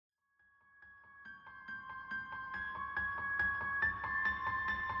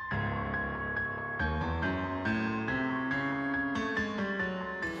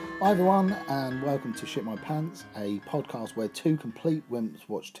Hi everyone, and welcome to Shit My Pants, a podcast where two complete wimps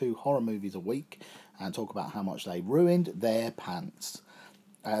watch two horror movies a week and talk about how much they ruined their pants.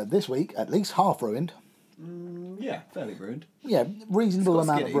 This week, at least half ruined. Yeah, fairly ruined. Yeah, reasonable It's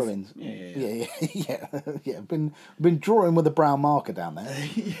got amount of skiddies. ruins. Yeah. Yeah. Been drawing with a brown marker down there.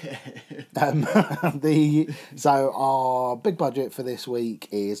 Yeah. So our big budget for this week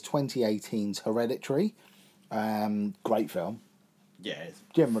is 2018's Hereditary. Great film. Yeah, it's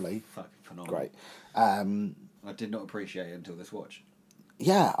Generally fucking phenomenal. great. I did not appreciate it until this watch.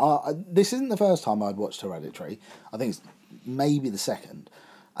 Yeah, this isn't the first time I'd watched Hereditary. I think it's maybe the second.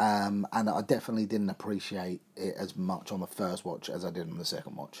 And I definitely didn't appreciate it as much on the first watch as I did on the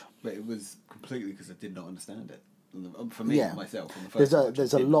second watch. But it was completely because I did not understand it. For me, myself, on the first watch,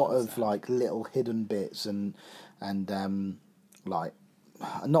 there's a lot of like little hidden bits and like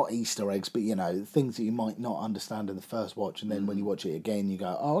not Easter eggs, but you know, things that you might not understand in the first watch, and then when you watch it again, you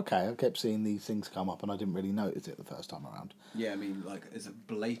go, "Oh, okay, I kept seeing these things come up, and I didn't really notice it the first time around." Yeah, I mean, like, it's a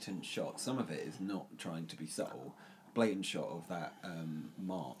blatant shot. Some of it is not trying to be subtle. Blatant shot of that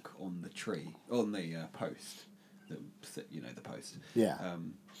mark on the tree, on the post. The post. Yeah.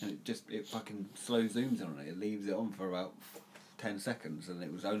 And it fucking slow zooms in on it. It leaves it on for about 10 seconds, and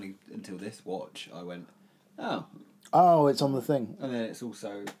it was only until this watch I went, oh. Oh, it's on the thing. And then it's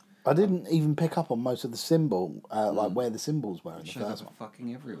also... I didn't even pick up on most of the symbol, like where the symbols were in the shows first up one.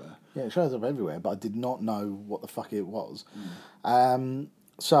 fucking everywhere. Yeah, it shows up everywhere, but I did not know what the fuck it was.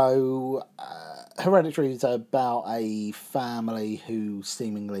 So, Hereditary is about a family who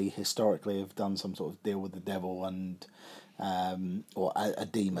seemingly, historically, have done some sort of deal with the devil and, or a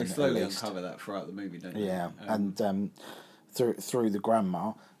demon. They slowly at least. uncover that throughout the movie, don't they? Yeah, and through the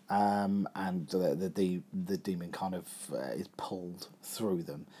grandma, and the demon kind of is pulled through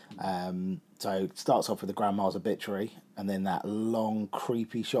them. So it starts off with the grandma's obituary, and then that long,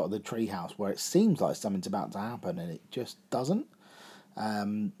 creepy shot of the treehouse where it seems like something's about to happen, and it just doesn't.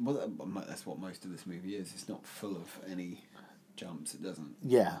 Well, that's what most of this movie is. It's not full of any jumps. It doesn't.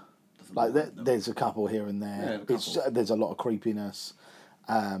 Yeah, like there's a couple here and there. Yeah, there's a lot of creepiness,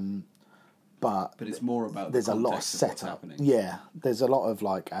 but it's more about there's the a lot of context of what's setup. happening. Yeah, there's a lot of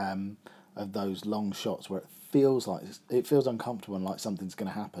like of those long shots where it feels uncomfortable and like something's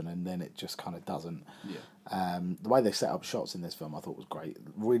going to happen, and then it just kind of doesn't. Yeah. The way they set up shots in this film, I thought was great.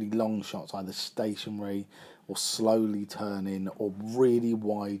 Really long shots, either stationary or slowly turning, or really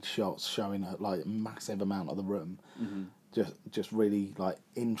wide shots showing like a massive amount of the room. Mm-hmm. Just really like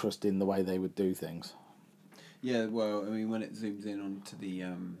interesting the way they would do things. Yeah, well, I mean, when it zooms in onto the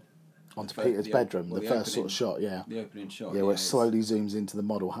onto Peter's bedroom, the first opening, sort of shot, yeah. The opening shot. Yeah, where it slowly zooms into the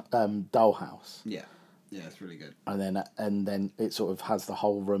model dollhouse. Yeah, yeah, it's really good. And then it sort of has the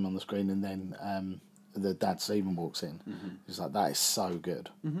whole room on the screen, and then the dad Stephen walks in. Mm-hmm. It's like, that is so good.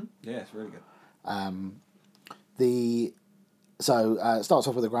 Mm-hmm. Yeah, it's really good. It starts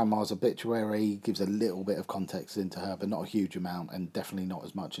off with the grandma's obituary, gives a little bit of context into her, but not a huge amount, and definitely not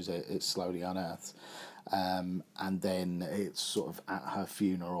as much as it slowly unearths. And then it's sort of at her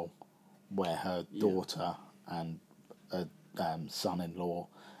funeral, where her daughter and son-in-law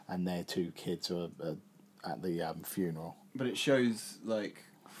and their two kids are at the funeral. But it shows, like,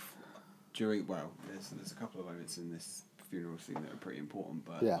 there's a couple of moments in this funeral scene that are pretty important,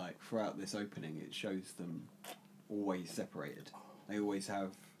 but like throughout this opening, it shows them always separated. They always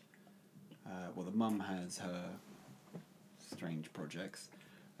have, the mum has her strange projects.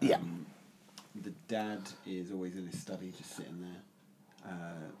 The dad is always in his study, just sitting there.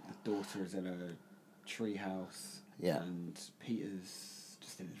 The daughter is in a tree house. Yeah. And Peter's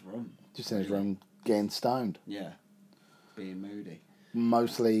just in his room. Just in his room, getting stoned. Yeah. Being moody.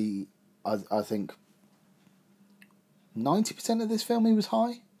 Mostly, I think 90% of this film he was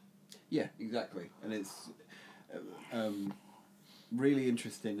high. Yeah, exactly. And it's really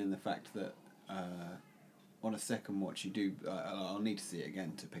interesting in the fact that on a second watch you do... I'll need to see it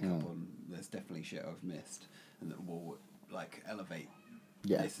again to pick up on... There's definitely shit I've missed and that will like elevate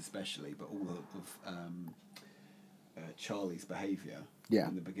this especially, but all of Charlie's behaviour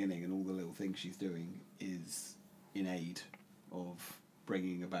in the beginning and all the little things she's doing is in aid of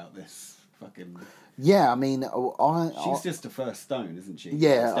bringing about this fucking... Yeah, I mean, she's just a first stone, isn't she?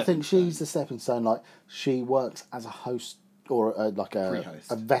 Yeah, I think she's the stepping stone. Like, she works as a host or a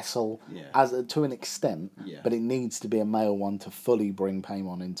vessel to an extent, but it needs to be a male one to fully bring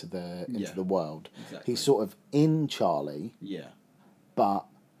Paimon into the world. Exactly. He's sort of in Charlie, but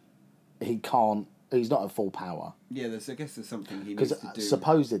he can't. He's not at full power. Yeah, I guess there's something he needs to do. Because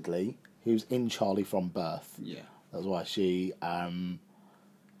supposedly he was in Charlie from birth. Yeah, that's why she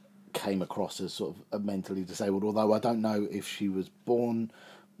came across as sort of mentally disabled. Although I don't know if she was born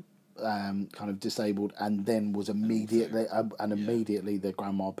kind of disabled, and then was immediately immediately the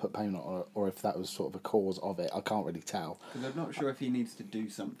grandma put pain on her, or if that was sort of a cause of it. I can't really tell. Because I'm not sure if he needs to do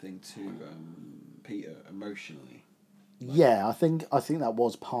something to Peter emotionally. Yeah, I think that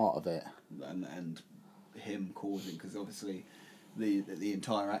was part of it. And him causing, because obviously the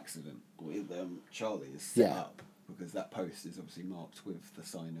entire accident with Charlie is set up because that post is obviously marked with the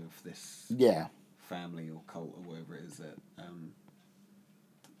sign of this family or cult or whatever it is that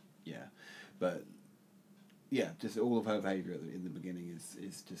just all of her behaviour in the beginning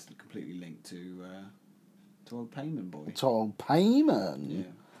is just completely linked to old Payman boy. To old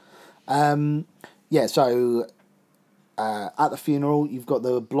Payman. So at the funeral, you've got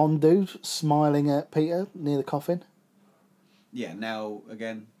the blonde dude smiling at Peter near the coffin. Yeah, now,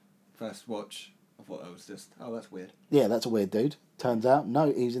 again, first watch, I thought that was just, that's weird. Yeah, that's a weird dude. Turns out,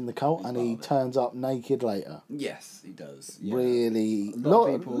 no, he's in the cult, and he turns up naked later. Yes, he does. Yeah. Really,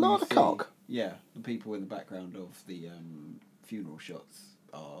 lot of cock. Yeah, the people in the background of the funeral shots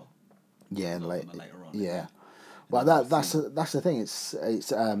are later on. Yeah. Well, that's the thing. It's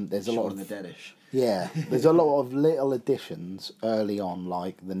there's a lot of the Deadish. Yeah, there's a lot of little additions early on,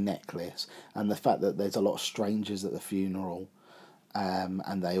 like the necklace and the fact that there's a lot of strangers at the funeral,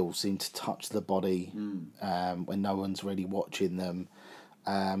 and they all seem to touch the body when no one's really watching them.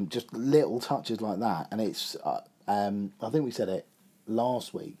 Just little touches like that, and it's I think we said it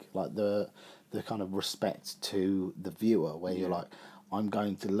last week, like the kind of respect to the viewer, where you're like, I'm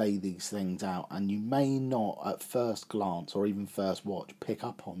going to lay these things out, and you may not at first glance or even first watch pick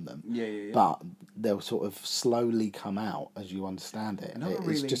up on them. But they'll sort of slowly come out as you understand it.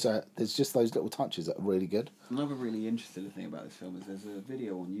 There's just those little touches that are really good. Another really interesting thing about this film is there's a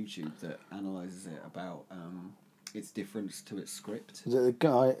video on YouTube that analyses it about its difference to its script. Is it the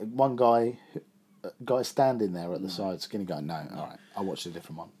guy standing there at the side, skinny guy? No, all right. I watched a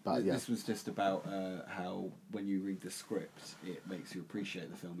different one. But this was just about how when you read the script, it makes you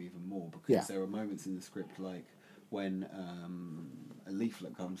appreciate the film even more, because there are moments in the script like when a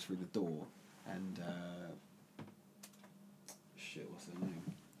leaflet comes through the door and what's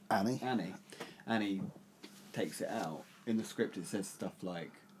her name? Annie takes it out. In the script, it says stuff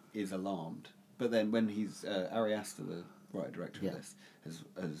like "is alarmed," but then when he's Ari Aster, the writer director of this,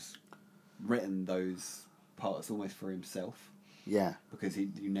 has written those parts almost for himself. Yeah. Because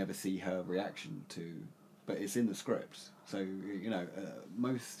you never see her reaction to, but it's in the script. So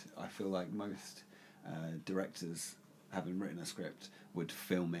I feel like most directors, having written a script, would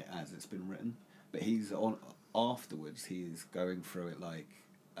film it as it's been written. But afterwards. He is going through it like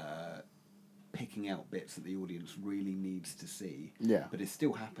picking out bits that the audience really needs to see. Yeah. But it's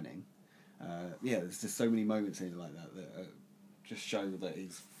still happening. There's just so many moments in it like that just show that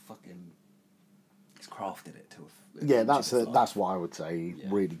he's crafted it to that's why I would say he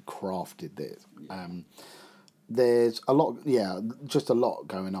really crafted it. There's a lot, just a lot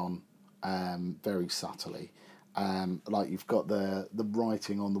going on, very subtly. Like you've got the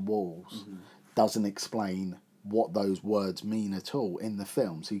writing on the walls doesn't explain what those words mean at all in the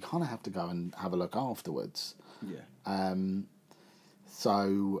film, so you kind of have to go and have a look afterwards.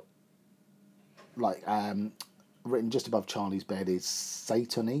 Written just above Charlie's bed is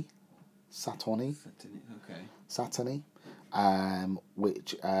Satani,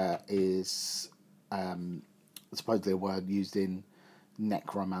 which is supposedly a word used in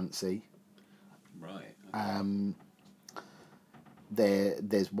necromancy. Right. Okay.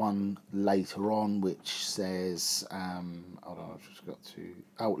 There's one later on which says, hold on, I've just got to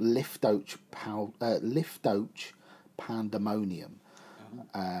Liftoch Pandemonium.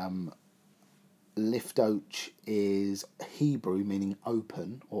 Liftoch is Hebrew meaning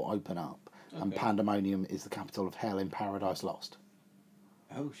open or open up. And Pandemonium is the capital of hell in Paradise Lost.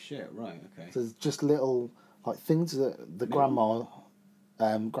 Oh shit! Right. Okay. So there's just little like things that the grandma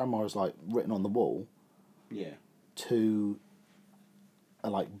is like written on the wall. Yeah. To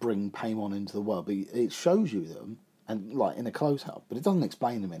bring Paimon into the world, but it shows you them and like in a close up, but it doesn't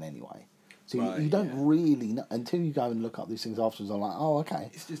explain them in any way. So you don't really know until you go and look up these things afterwards. I'm like, oh, okay.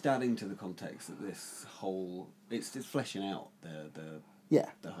 It's just adding to the context that this whole. It's just fleshing out the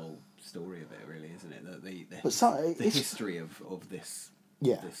whole story of it, really, isn't it? The history of this.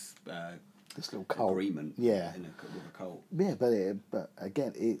 Yeah. This little cult agreement. Yeah. With a cult. Yeah, but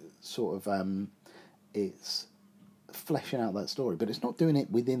again, it sort of it's fleshing out that story, but it's not doing it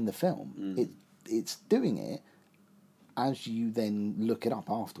within the film. It's doing it as you then look it up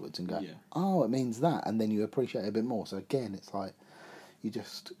afterwards and go, oh, it means that, and then you appreciate it a bit more. So again, it's like you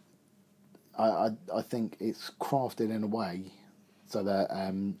just, I think it's crafted in a way so that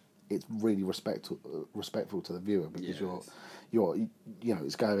it's really respectful to the viewer, because you're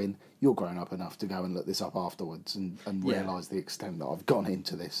it's going, you're grown up enough to go and look this up afterwards and realise the extent that I've gone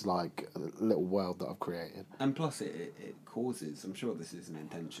into this like little world that I've created. And plus it causes, I'm sure this isn't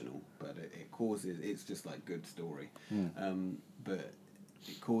intentional, but it causes, it's just like good story, but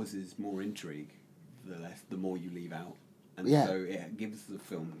it causes more intrigue the more you leave out, and so it gives the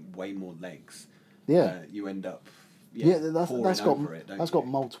film way more legs. You end up that's got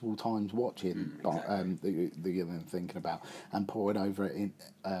multiple times watching, exactly. that you're then thinking about and poring over it in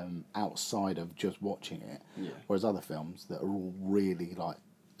outside of just watching it. Whereas other films that are all really like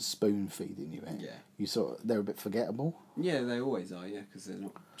spoon feeding you it, they're a bit forgettable. Yeah, they always are. Yeah, because they're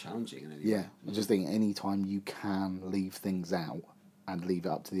not challenging in any way. Yeah, I just think any time you can leave things out and leave it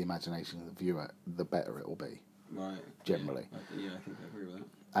up to the imagination of the viewer, the better it will be. Right. Generally. Yeah, I think I agree with that.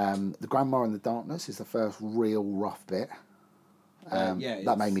 The Grandma in the Darkness is the first real rough bit.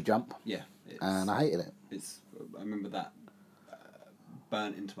 That made me jump. Yeah. And I hated it. I remember that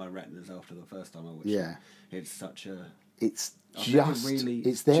burnt into my retinas after the first time I watched it. It's such a... It's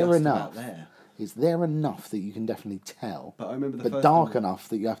there enough. It's there enough that you can definitely tell. But I remember but dark enough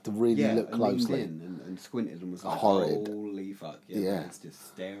that you have to really look closely. I leaned in and squinted and was like, horrid. Holy fuck. Yeah. It's just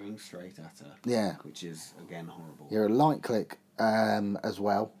staring straight at her. Yeah. Which is, again, horrible. You're a light click as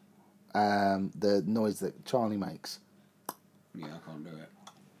well. The noise that Charlie makes. Yeah, I can't do it.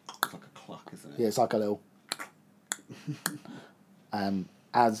 It's like a cluck, isn't it? Yeah, it's like a little...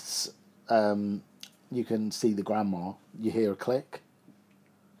 as you can see the grandma, you hear a click.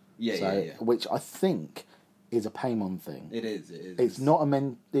 Yeah. Which I think is a Paimon thing. It is. It's not a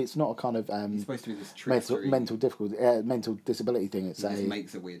kind of it's supposed to be this trickstery mental disability thing. It just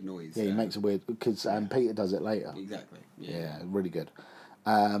makes a weird noise. Yeah, he makes a weird, because Peter does it later. Exactly. Yeah, really good.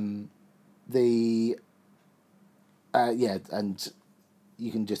 And you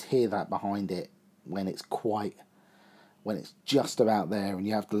can just hear that behind it when it's just about there, and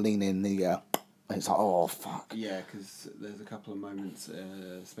you have to lean in. And it's like, oh fuck. Yeah, because there's a couple of moments,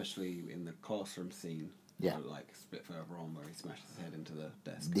 especially in the classroom scene. Yeah. Like a bit further on where he smashes his head into the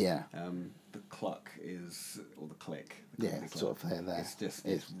desk. Yeah. The cluck or the click. It's sort of there.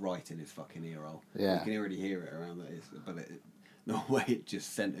 It's right in his fucking ear hole. Yeah. You can already hear it around but the way it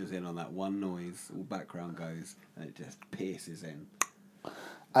just centres in on that one noise, all background goes, and it just pierces in.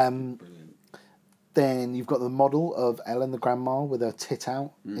 Brilliant. Then you've got the model of Ellen, the grandma, with her tit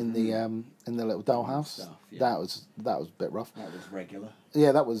out in the little dollhouse. Stuff, yeah. That was a bit rough. That was regular.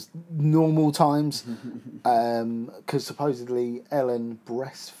 Yeah, that was normal times. Because supposedly Ellen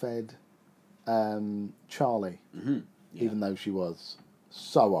breastfed Charlie, even though she was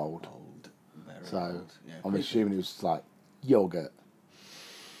so old. Very old. Yeah, I'm assuming it was like yogurt.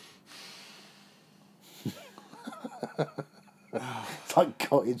 It's like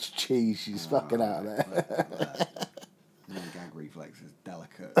cottage cheese she's fucking out of there. My gag reflex is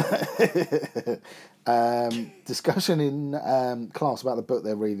delicate. Discussion in class about the book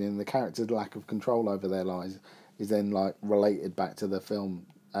they're reading and the characters' lack of control over their lives is then like related back to the film.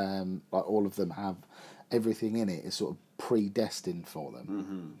 Like all of them have everything in it is sort of predestined for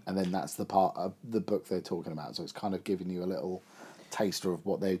them, and then that's the part of the book they're talking about. So it's kind of giving you a little taster of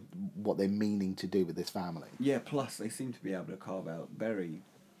what they're meaning to do with this family. Yeah, plus they seem to be able to carve out very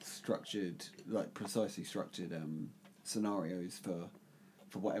structured, like precisely structured scenarios for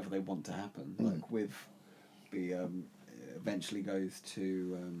whatever they want to happen. Like with the eventually goes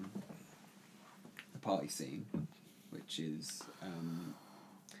to the party scene, which is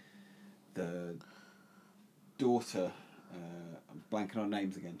the daughter. I'm blanking on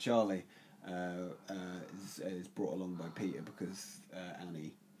names again. Charlie. Is brought along by Peter because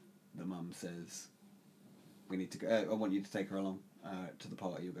Annie, the mum, says we need to go. I want you to take her along to the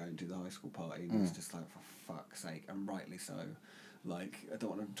party. You're going to the high school party, and he's just like, for fuck's sake, and rightly so. Like, I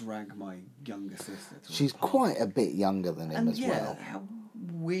don't want to drag my younger sister to She's quite a bit younger than him as well. How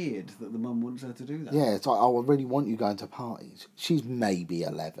weird that the mum wants her to do that. Yeah, it's like, oh, I really want you going to parties. She's maybe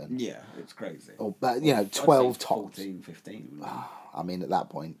 11. Yeah, it's crazy. Or, but, 12 tops. 14, 15. I mean, at that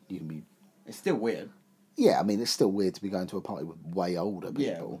point, you can be... It's still weird. Yeah, I mean, it's still weird to be going to a party with way older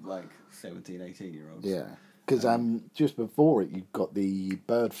people. Yeah, like 17, 18-year-olds. Yeah, because just before it, you've got the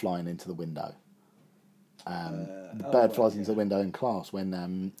bird flying into the window. The bird flies into the window in class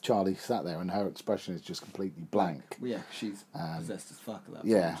when Charlie sat there, and her expression is just completely blank. Yeah, she's possessed as fuck at that point.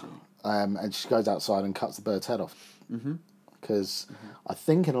 Yeah, and she goes outside and cuts the bird's head off. Because I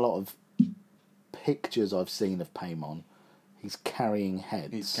think in a lot of pictures I've seen of Paimon, he's carrying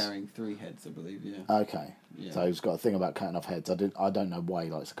heads. He's carrying 3 heads, I believe. Yeah. Okay. Yeah. So he's got a thing about cutting off heads. I don't know why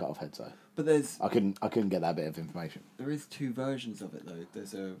he likes to cut off heads though. But there's... I couldn't get that bit of information. There is 2 versions of it though.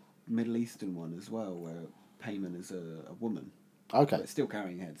 There's a Middle Eastern one as well, where Payman is a woman. Okay. But still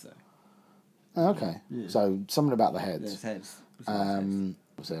carrying heads, though. Okay. Yeah. So, something about the heads. There's heads.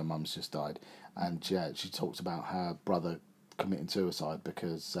 So her mum's just died. And she talks about her brother committing suicide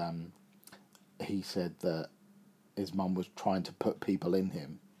because he said that his mum was trying to put people in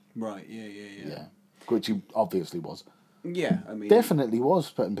him. Right, yeah. Which he obviously was. Yeah, I mean... Definitely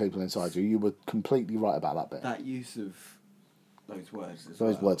was putting people inside you. You were completely right about that bit. That use of those words as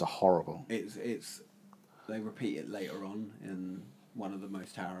Those words are horrible. It's they repeat it later on in one of the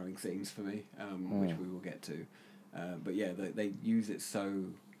most harrowing scenes for me, which we will get to. But yeah, they use it so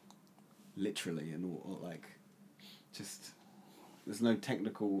literally and all, like, just... There's no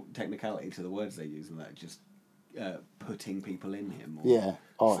technicality to the words they use in that, just putting people in him. Or yeah.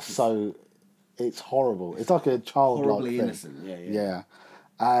 Oh, so... It's horrible. It's like a childlike horribly thing. Innocent,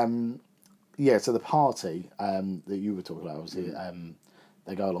 Yeah, so the party that you were talking about, obviously,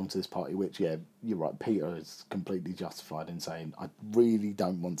 they go along to this party, which, yeah, you're right, Peter is completely justified in saying, I really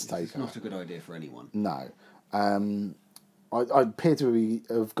don't want to take her. It's not a good idea for anyone. No. I appear to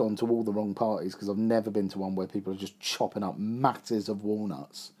have gone to all the wrong parties because I've never been to one where people are just chopping up masses of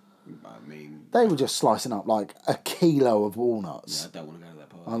walnuts. I mean... They were just slicing up like a kilo of walnuts. Yeah, I don't want to go to that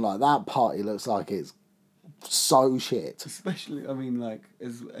party. I'm like, that party looks like it's so shit. Especially, I mean, like,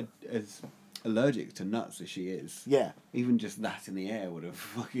 as allergic to nuts as she is. Yeah. Even just that in the air would have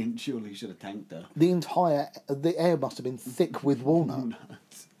fucking surely should have tanked her. The air must have been thick with walnut.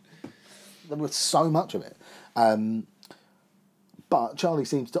 There was so much of it. But Charlie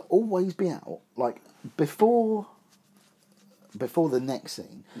seems to always be out, like, before the next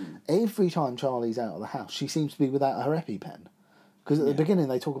scene, every time Charlie's out of the house, she seems to be without her EpiPen. Because at the beginning,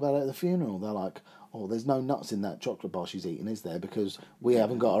 they talk about it at the funeral. They're like, oh, there's no nuts in that chocolate bar she's eating, is there? Because we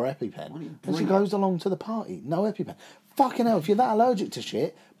haven't got our EpiPen. And she goes along to the party, no EpiPen. Fucking hell, if you're that allergic to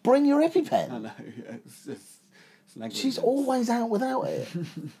shit, bring your EpiPen. I know, it's just... She's always out without it.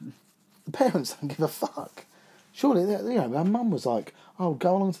 The parents don't give a fuck. Surely, my mum was like, oh,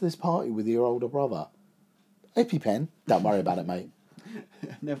 go along to this party with your older brother. EpiPen? Don't worry about it, mate.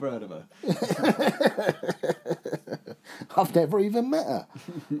 Never heard of her. I've never even met her.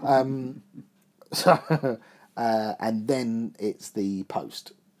 And then it's the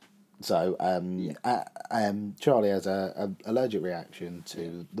post. So Charlie has a allergic reaction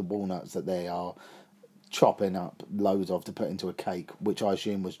to the walnuts that they are chopping up loads of to put into a cake, which I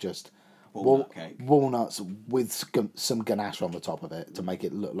assume was just walnuts with some ganache on the top of it to make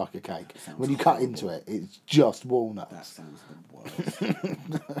it look like a cake. When you cut into it, it's just walnuts. That sounds the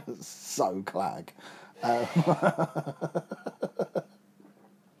worst. So clag.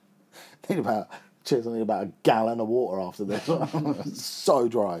 Think about something about a gallon of water after this. So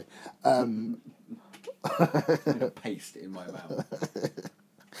dry. Paste in my mouth.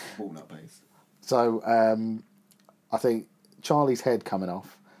 Walnut paste. So I think Charlie's head coming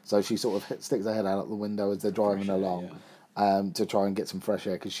off. So she sort of sticks her head out the window as they're driving along to try and get some fresh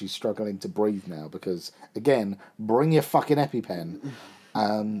air because she's struggling to breathe now because, again, bring your fucking EpiPen.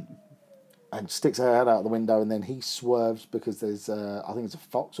 And sticks her head out the window and then he swerves because there's, I think it's a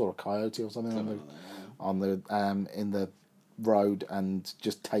fox or a coyote or something in the road and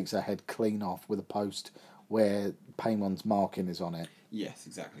just takes her head clean off with a post where Paymon's marking is on it. Yes,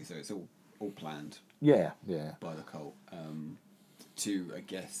 exactly. So it's all planned. Yeah. By the cult. To, I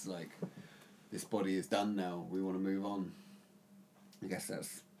guess, like, this body is done now, we want to move on. I guess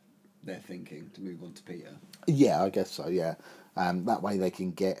that's their thinking, to move on to Peter. Yeah, I guess so, yeah. That way they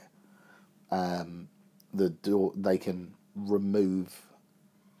can get the door, they can remove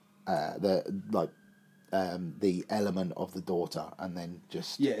the element of the daughter and then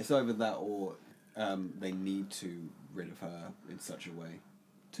just... Yeah, it's either that or they need to rid of her in such a way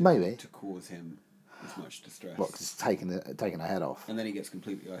to cause him as much distress. Well, 'cause it's taking her head off. And then he gets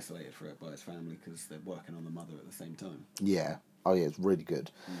completely isolated for it by his family because they're working on the mother at the same time. Yeah. Oh, yeah, it's really good.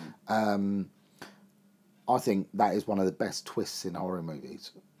 I think that is one of the best twists in horror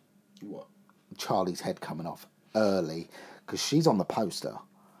movies. What? Charlie's head coming off early because she's on the poster.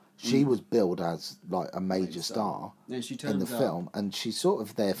 She was billed as like a major star in the film, and she's sort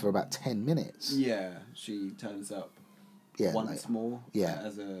of there for about 10 minutes. Yeah, she turns up once more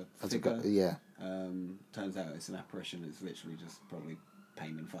as a figure. Turns out it's an apparition. It's literally just probably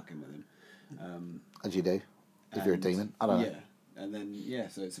Payman fucking with him. As you do, if you're a demon. I don't know. Yeah, and then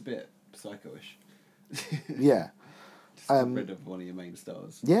so it's a bit psycho-ish. Yeah. Just get rid of one of your main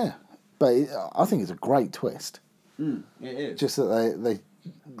stars. Yeah, but I think it's a great twist. It is. Just that they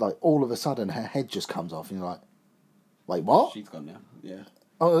like all of a sudden her head just comes off and you're like, wait, what? She's gone now. Yeah.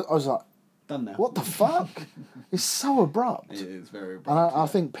 I was like, Done now. What the fuck? It's so abrupt. It is very abrupt. And I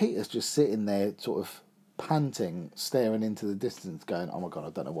think Peter's just sitting there, sort of panting, staring into the distance, going, "Oh my god, I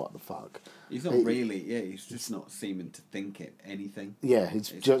don't know what the fuck." He's not really. Yeah, he's just not seeming to think anything. Yeah,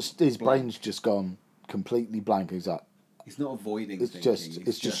 his brain's just gone completely blank. He's like, he's not avoiding. It's thinking.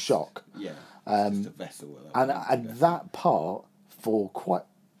 it's just shock. Yeah, it's just a vessel. And that part for quite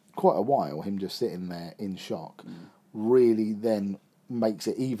a while, him just sitting there in shock, really then makes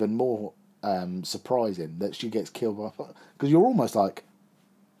it even more surprising that she gets killed by, because you're almost like,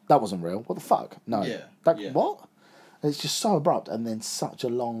 that wasn't real. What the fuck? No. Yeah. What? It's just so abrupt, and then such a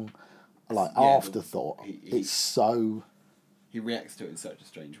long, afterthought. It's so. He reacts to it in such a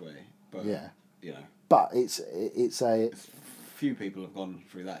strange way, but But it's few people have gone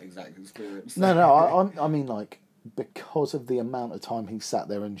through that exact experience. No. I mean, like, because of the amount of time he sat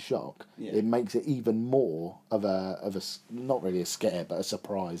there in shock, it makes it even more of a not really a scare, but a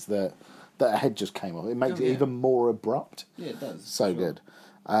surprise that a head just came off. It makes it even more abrupt. Yeah, it does. So good.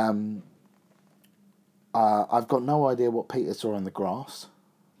 I've got no idea what Peter saw in the grass.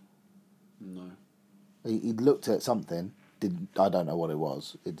 No. He looked at something. I don't know what it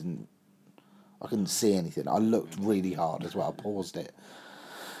was. It didn't. I couldn't see anything. I looked really hard as well. I paused it.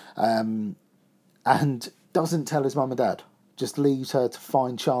 And doesn't tell his mum and dad. Just leaves her to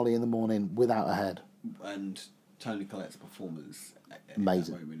find Charlie in the morning without a head. And Toni Collette's performance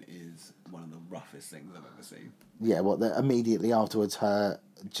Amazing. At that moment is one of the roughest things I've ever seen. Yeah, immediately afterwards, her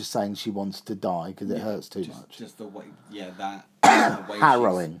just saying she wants to die because it hurts too much. Just the way, that the way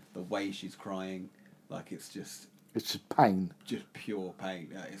harrowing. The way she's crying, like it's just pain. Just pure pain.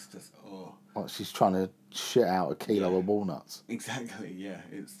 Yeah, it's just Like she's trying to shit out a kilo of walnuts. Exactly. Yeah,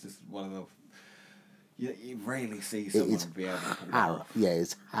 it's just one of the. You rarely see someone be able to pull it off. Yeah,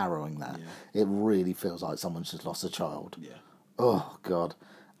 it's harrowing that. Yeah. It really feels like someone's just lost a child. Yeah. Oh, God.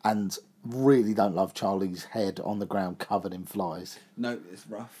 And really don't love Charlie's head on the ground covered in flies. No, it's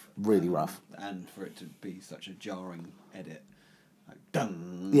rough. Really rough. And for it to be such a jarring edit. Like,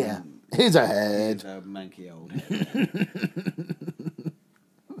 dung! Yeah. Here's a head. Here's a manky old head.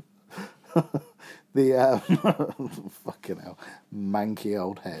 Fucking hell. Manky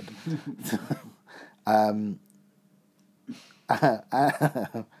old head.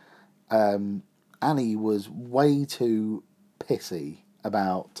 Annie was way too pissy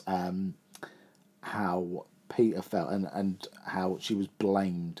about how Peter felt and how she was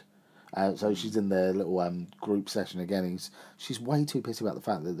blamed. So she's in the little group session again. She's way too pissy about the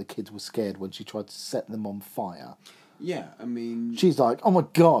fact that the kids were scared when she tried to set them on fire. Yeah, I mean... She's like, oh my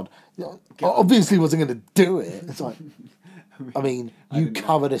God, obviously wasn't going to do it. It's like... I mean, you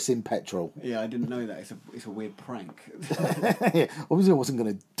covered us in petrol. Yeah, I didn't know that. It's a weird prank. Yeah, obviously I wasn't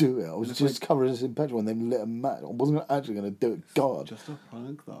going to do it. I was just covering us in petrol and then lit a match. I wasn't actually going to do it. God. Just a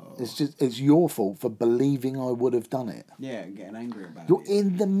prank, though. It's your fault for believing I would have done it. Yeah, and getting angry about You're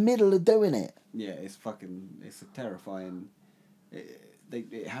in the middle of doing it. Yeah, it's a terrifying...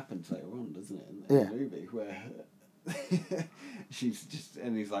 It happens later on, doesn't it, in the movie, where... she's just,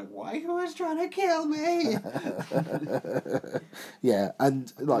 and he's like, why are you always trying to kill me? Yeah,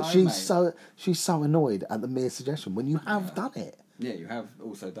 and like she's so annoyed at the mere suggestion when you have done it. Yeah, you have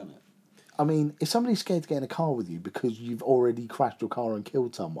also done it. I mean, if somebody's scared to get in a car with you because you've already crashed your car and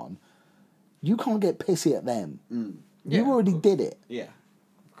killed someone, you can't get pissy at them. You already did it. Yeah,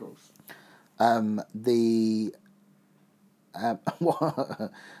 of course.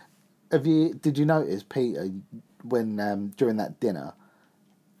 Did you notice Peter when during that dinner,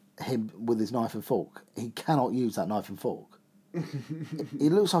 him with his knife and fork, he cannot use that knife and fork. He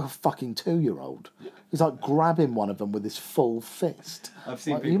looks like a fucking 2-year-old. He's like grabbing one of them with his full fist. I've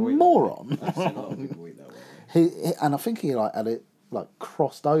seen like, people you moron. I've seen a lot of people eat that way. And I think he like had it like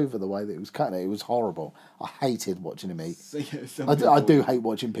crossed over the way that he was cutting it. It was horrible. I hated watching him eat. I do hate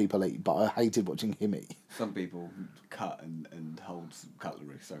watching people eat, but I hated watching him eat. Some people cut and hold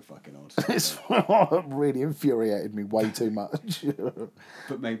cutlery so fucking odd. It's really infuriated me way too much.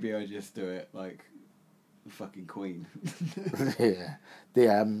 But maybe I just do it like the fucking Queen. Yeah.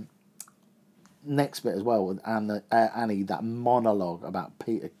 The next bit as well with Annie, that monologue about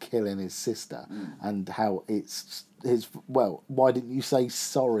Peter killing his sister and how it's his, well, why didn't you say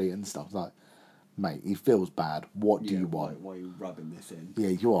sorry and stuff. Like, mate, he feels bad. What do you want? Why are you rubbing this in? Yeah,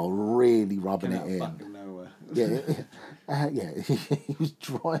 you are really rubbing it in. Fucking nowhere. He was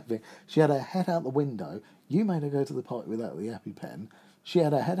driving. She had her head out the window. You made her go to the party without the EpiPen. She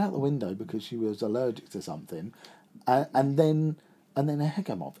had her head out the window because she was allergic to something, and then her head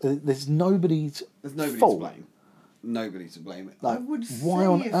came off. There's nobody's fault. to blame. Nobody to blame. Like, I would say why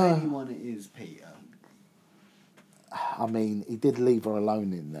on if earth? anyone it is Peter. I mean, he did leave her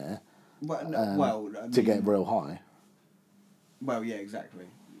alone in there. Well, no, to get real high. Well, yeah, exactly.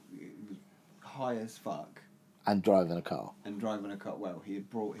 It was high as fuck. And driving a car. Well, he had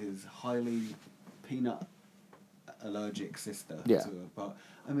brought his highly peanut allergic sister to her. But,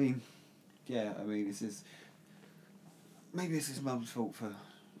 I mean, maybe it's his mum's fault for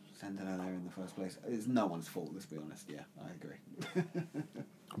sending her there in the first place. It's no one's fault, let's be honest. Yeah, I agree.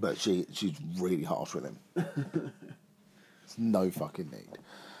 But she's really harsh with him. There's no fucking need.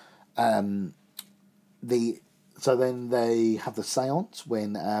 So then they have the seance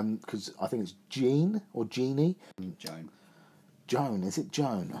when, because I think it's Jean or Jeannie. Joan, is it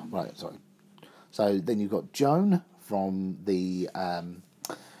Joan? Right, sorry. So then you've got Joan from the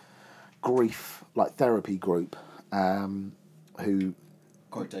grief therapy group, who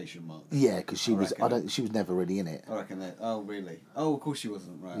quotation marks. Yeah, because she was never really in it. I reckon that. Oh, really? Oh, of course she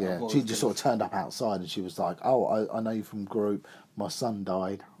wasn't. Right. Yeah, she just sort of turned up outside and she was like, "Oh, I know you from group. My son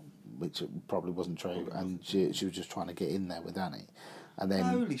died," which probably wasn't true, and she was just trying to get in there with Annie, and then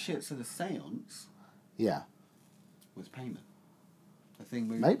holy shit! So the séance, was payment. The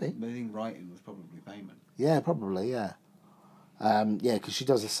thing writing was probably payment. Yeah, probably. Yeah. Because she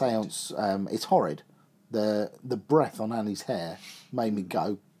does a séance. It's horrid. The breath on Annie's hair made me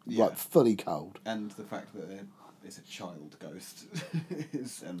go fully cold. And the fact that it's a child ghost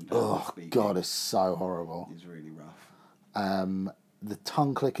God, it's so horrible. It's really rough. The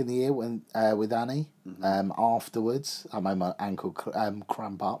tongue click in the ear when with Annie. Afterwards, I made my ankle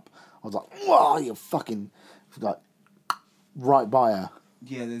cramp up. I was like, "Wow, you fucking right by her."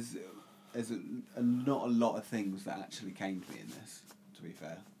 Yeah, there's not a lot of things that actually came to me in this. To be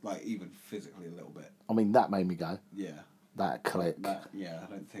fair, even physically a little bit. I mean, that made me go. Yeah. That click. I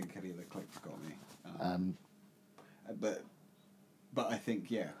don't think any of the clicks got me. But I think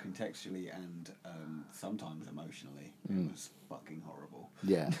contextually and sometimes emotionally, it was fucking horrible.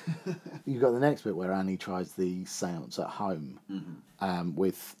 Yeah. You've got the next bit where Annie tries the séance at home,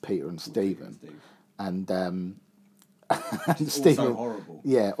 with Peter and Stephen, and Stephen, also horrible.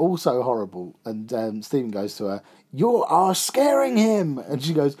 Yeah, also horrible. And Stephen goes to her, "You are scaring him," and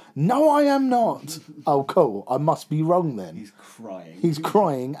she goes, "No, I am not." Oh, cool. I must be wrong then. He's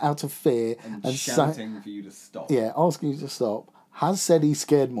crying out of fear and shouting for you to stop. Yeah, asking you to stop. Has said he's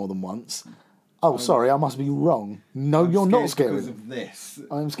scared more than once. Oh, sorry, I must be wrong. No, you're not scared because of this.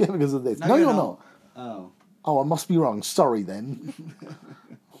 I'm scared because of this. No, you're not. Oh, I must be wrong. Sorry then.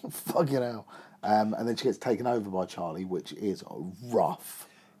 Fucking hell. And then she gets taken over by Charlie, which is rough.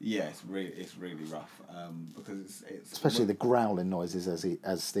 Yeah, it's really rough. Because it's especially the growling noises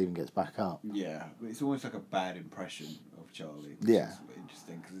as Stephen gets back up. Yeah, it's almost like a bad impression of Charlie. Which is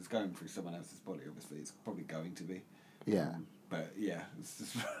interesting because it's going through someone else's body. Obviously, it's probably going to be. Yeah. But yeah, it's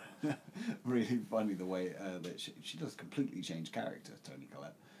just really funny the way that she does completely change character, Toni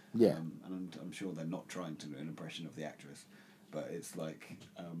Collette. Yeah. And I'm sure they're not trying to do an impression of the actress. But it's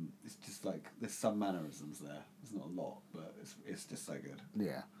it's just there's some mannerisms there. There's not a lot, but it's just so good.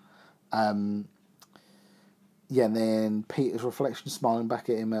 Yeah. And then Peter's reflection smiling back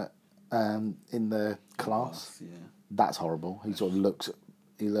at him at in the class. Yeah. That's horrible. He sort of looks.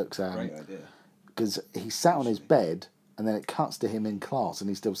 Great idea. Because he sat on his bed, and then it cuts to him in class, and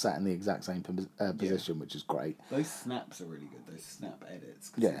he's still sat in the exact same position, which is great. Those snaps are really good. Those snap edits.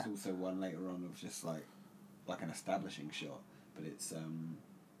 Cause there's also one later on of just like an establishing shot. But it's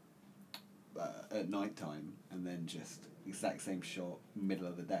at night time, and then just exact same shot, middle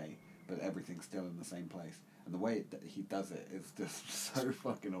of the day, but everything's still in the same place. And the way he does it is just so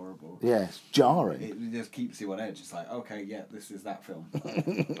fucking horrible. Yeah, it's jarring. It just keeps you on edge. It's like, okay, yeah, this is that film.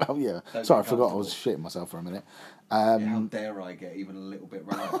 Oh yeah. Sorry, I forgot I was shitting myself for a minute. How dare I get even a little bit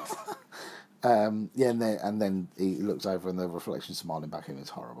relaxed? And then he looks over and the reflection smiling back at him is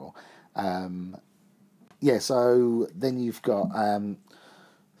horrible. So then you've got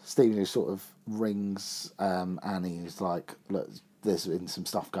Stephen who sort of rings Annie, who's like, "Look, there's been some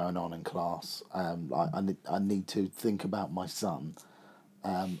stuff going on in class. I need to think about my son."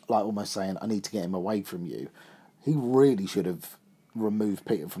 Almost saying, "I need to get him away from you." He really should have removed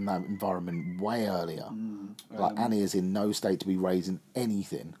Peter from that environment way earlier. Annie is in no state to be raising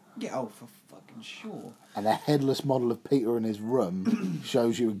anything. Yeah, for fucking sure. And a headless model of Peter in his room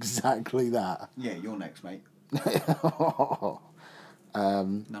shows you exactly that. Yeah, you're next, mate.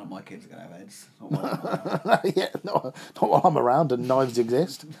 None of my kids are going to have heads. Not while I'm around and knives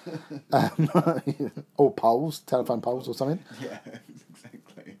exist. Or poles, telephone poles or something. Yeah,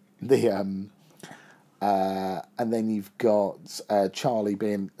 exactly. And then you've got Charlie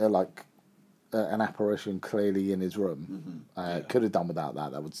being an apparition clearly in his room. Could have done without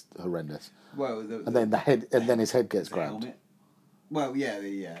that. That was horrendous. Well, and then his head gets grabbed. Helmet? Well,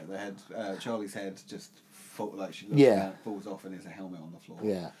 the head, Charlie's head just she looks down, falls off, and there's a helmet on the floor.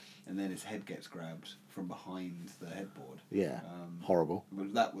 Yeah. And then his head gets grabbed from behind the headboard. Yeah. Horrible.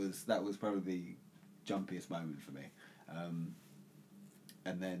 But that was probably the jumpiest moment for me.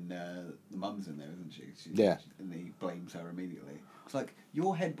 And then the mum's in there, isn't she? And he blames her immediately. It's like,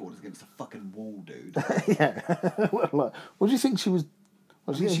 your headboard is against a fucking wall, dude. Yeah. What do you think she was...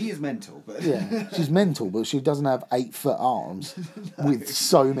 she is mental, but... Yeah, she's mental, but she doesn't have 8-foot arms with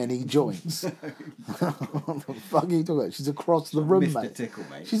so many joints. What the fuck are you talking about? She's across the room, Mr. mate. Tickle,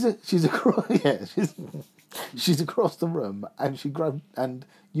 mate. She's across... Yeah, she's across the room, and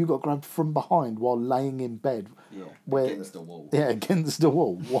you got grabbed from behind while laying in bed. Yeah, against the wall. Yeah, against the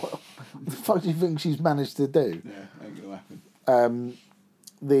wall. What the fuck do you think she's managed to do? Yeah, ain't gonna happen.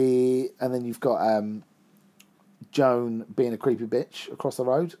 And then you've got Joan being a creepy bitch across the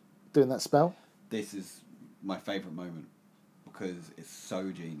road, doing that spell. This is my favourite moment because it's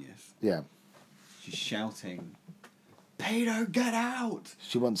so genius. Yeah. She's shouting, "Peter, get out!"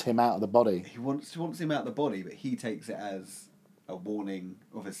 She wants him out of the body. She wants him out of the body, but he takes it as a warning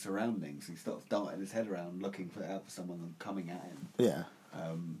of his surroundings. He starts darting his head around looking out for someone coming at him. Yeah.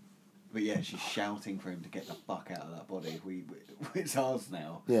 But yeah, she's shouting for him to get the fuck out of that body. It's ours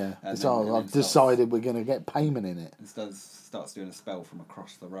now. Yeah, it's ours. I've decided we're going to get payment in it. And starts doing a spell from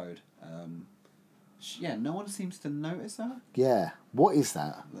across the road. No one seems to notice her. Yeah, what is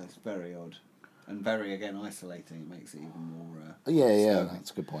that? That's very odd. And very, again, isolating. It makes it even more... yeah,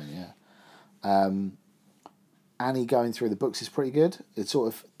 that's a good point, yeah. Annie going through the books is pretty good. It sort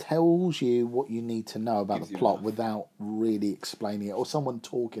of tells you what you need to know about the plot without really explaining it or someone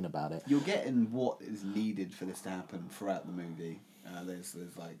talking about it. You're getting what is needed for this to happen throughout the movie. There's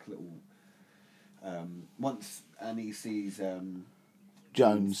like little... once Annie sees...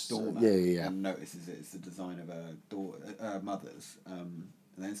 Jones, and notices it's the design of her mother's, and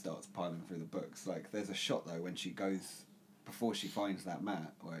then starts piling through the books. Like, there's a shot, though, when she goes... Before she finds that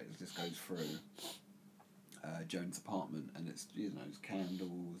mat, where it just goes through... Joan's apartment, and it's there's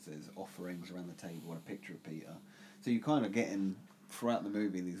candles, there's offerings around the table, and a picture of Peter. So you're kind of getting throughout the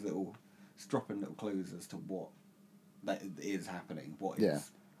movie these dropping little clues as to what that is happening, what is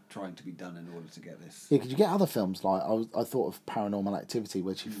trying to be done in order to get this. Yeah, because you get other films like I thought of Paranormal Activity,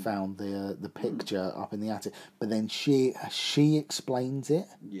 where she found the picture up in the attic, but then she explains it.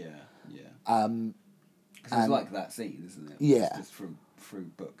 Yeah. Because it's like that scene, isn't it? Yeah. It's just through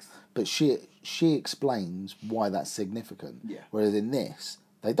books. But she explains why that's significant. Yeah. Whereas in this,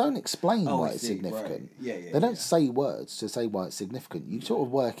 they don't explain why it's significant. Right. Yeah. They don't say words to say why it's significant. You sort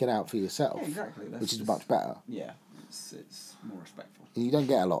of work it out for yourself. Yeah, exactly. Which is much better. Yeah, it's more respectful. And you don't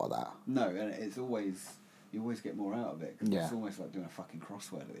get a lot of that. No, and it's always... You always get more out of it, because it's almost like doing a fucking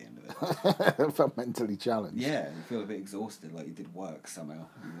crossword at the end of it. I felt mentally challenged. Yeah, you feel a bit exhausted, like you did work somehow,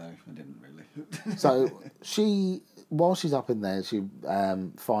 even though I didn't really. So while she's up in there, she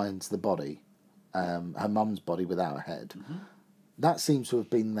finds the body, her mum's body without a head. Mm-hmm. That seems to have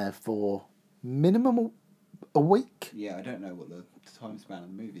been there for minimum a week. Yeah, I don't know what the time span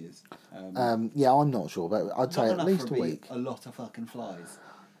of the movie is. Yeah, I'm not sure, but I'd say at least a week. A lot of fucking flies.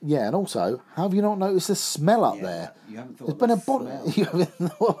 Yeah, and also, have you not noticed the smell up there? You haven't thought There's about been the smell. You haven't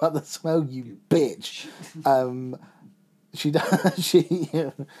thought about the smell, you bitch. She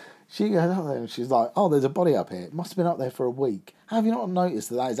goes up there and she's like, "Oh, there's a body up here. It must have been up there for a week. Have you not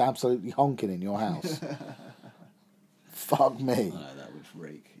noticed that is absolutely honking in your house?" Fuck me. I know, that would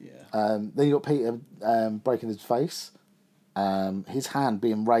freak, yeah. Then you got Peter breaking his face. His hand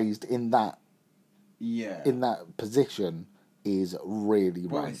being raised in that position is really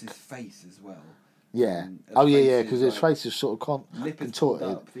rank. Well, it's his face as well. Yeah. Because his face is sort of lip is contorted.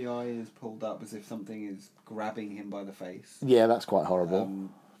 pulled up, the eye is pulled up as if something is grabbing him by the face. Yeah, that's quite horrible.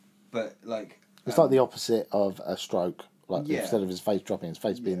 But like... it's like the opposite of a stroke. Like instead of his face dropping, his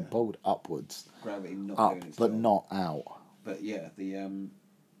face being pulled upwards. Gravity not up, doing its but job. not out. But yeah, the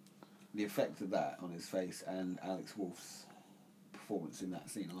effect of that on his face and Alex Wolff's performance in that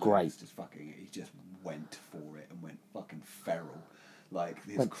scene alone, great. He just went for it and went fucking feral, like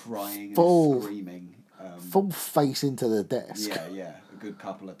his crying and screaming, full face into the desk. Yeah, a good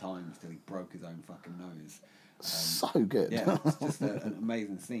couple of times till he broke his own fucking nose. So good. Yeah, it's just an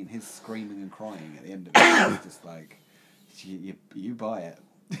amazing scene. His screaming and crying at the end of it was just like, you buy it.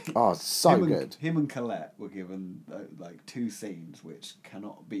 Oh, so good. Him and Colette were given like 2 scenes which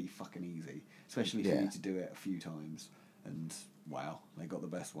cannot be fucking easy, especially if you need to do it a few times. And wow, they got the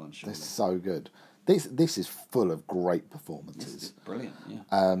best one. Surely. They're so good. This is full of great performances. It's brilliant.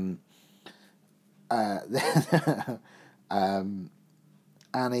 Yeah.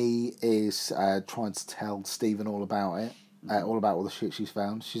 Annie is trying to tell Stephen all about it. all about all the shit she's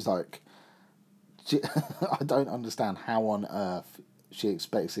found. She's like, I don't understand how on earth she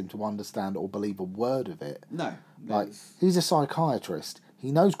expects him to understand or believe a word of it. No. Like, he's a psychiatrist.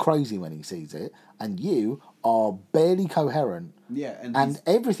 He knows crazy when he sees it, and you are barely coherent. Yeah, and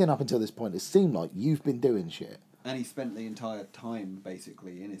everything up until this point has seemed like you've been doing shit. And he spent the entire time,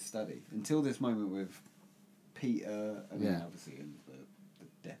 basically, in his study. Until this moment with Peter, obviously, in the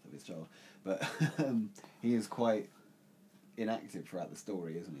death of his child. But he is quite inactive throughout the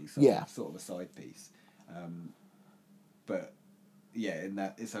story, isn't he? Sort of a side piece. But yeah, in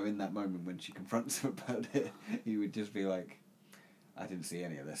that moment when she confronts him about it, he would just be like, "I didn't see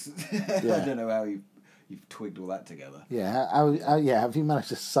any of this. I don't know how you've twigged all that together." Yeah, have you managed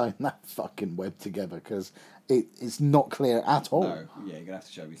to sew that fucking web together? Because it's not clear at all. No, yeah, you're gonna have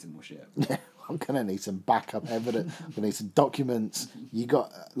to show me some more shit. Yeah, I'm gonna need some backup evidence. I'm gonna need some documents. You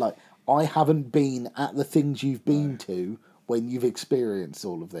got I haven't been at the things you've been to when you've experienced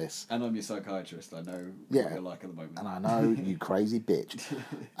all of this. And I'm your psychiatrist. I know what you're like at the moment. And I know you crazy bitch.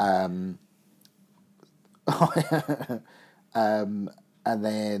 And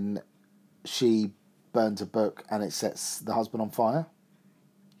then she burns a book and it sets the husband on fire.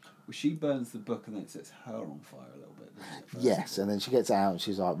 Well, she burns the book and then it sets her on fire a little bit, doesn't it? Yes, and then she gets out and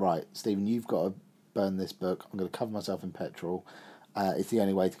she's like, right, Stephen, you've got to burn this book. I'm going to cover myself in petrol. It's the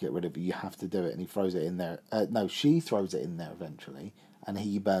only way to get rid of it. You have to do it. And he throws it in there. No, she throws it in there eventually, and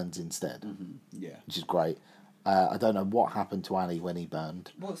he burns instead. Mm-hmm. Yeah. Which is great. I don't know what happened to Annie when he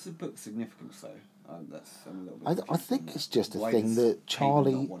burned. What's the book's significance, though? I'm a little bit I think it's just a thing that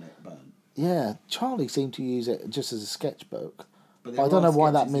Charlie... not want it burned? Yeah, Charlie seemed to use it just as a sketchbook. But I don't know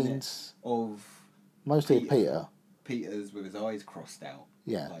why that means... Of mostly Peter. Peter's with his eyes crossed out.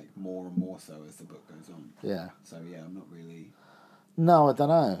 Yeah. Like, more and more so as the book goes on. Yeah. So, yeah, I'm not really... No, I don't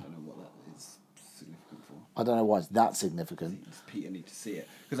know. I don't know what that is significant for. I don't know why it's that significant. Does Peter need to see it?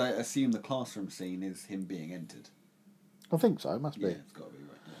 Because I assume the classroom scene is him being entered. I think so, it must be. Yeah, it's got to be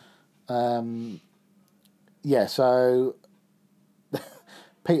right. Yeah, so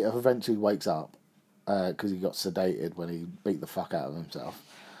Peter eventually wakes up because he got sedated when he beat the fuck out of himself.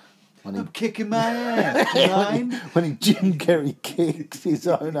 I'm kicking my ass, when he Jim Carrey kicks his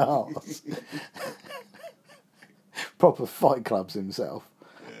own ass. Proper Fight Clubs himself.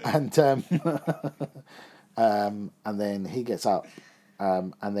 And then he gets up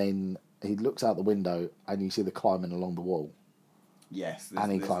and then he looks out the window and you see the climbing along the wall. Yes.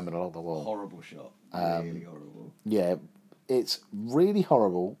 Annie climbing along the wall. Horrible shot. Really horrible. Yeah, it's really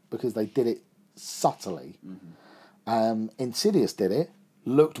horrible because they did it subtly. Mm-hmm. Insidious did it,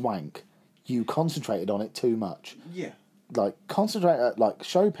 looked wank. You concentrated on it too much. Yeah.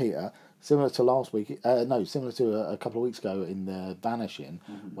 Show Peter, similar to last week, similar to a couple of weeks ago in the Vanishing,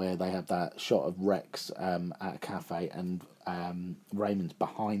 where they have that shot of Rex at a cafe and Raymond's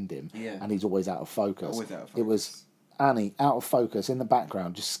behind him, and he's always out of focus. It was Annie out of focus in the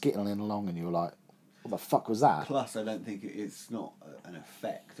background, just skittling along, and you were like, what the fuck was that? Plus, I don't think it's not an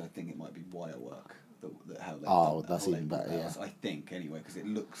effect. I think it might be wire work. That's even better, yeah. I think, anyway, because it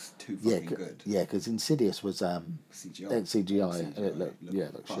looks too fucking good. Yeah, because Insidious was CGI. CGI. It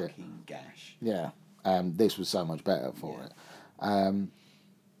looked fucking shit. Gash. Yeah. This was so much better for it.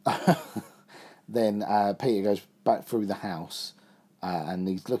 Then Peter goes back through the house and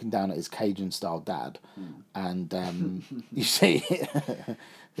he's looking down at his Cajun-style dad. And you see...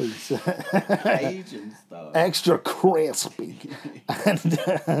 It's Cajun style. Extra crispy.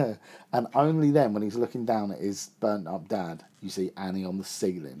 And only then, when he's looking down at his burnt-up dad, you see Annie on the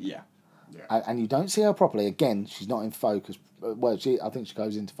ceiling. Yeah. And you don't see her properly. Again, she's not in focus. Well, I think she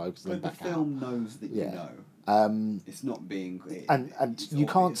goes into focus. But the film knows that you know. It's not being... And you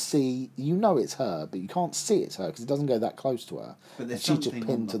can't see... You know it's her, but you can't see it's her because it doesn't go that close to her. But there's she's just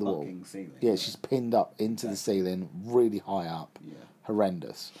pinned to the wall. Ceiling, yeah, she's pinned up into the ceiling, really high up. Yeah.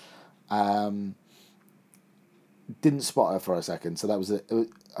 Horrendous. Didn't spot her for a second, so that was a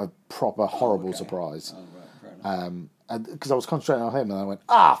proper horrible surprise. Oh, right, fair enough. Because I was concentrating on him, and I went,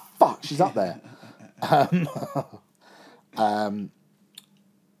 fuck, she's up there.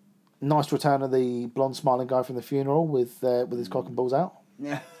 Nice return of the blonde smiling guy from the funeral with his cock and balls out.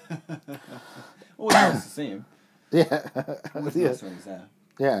 Yeah. Always nice to see him. Yeah. Always nice when he's there.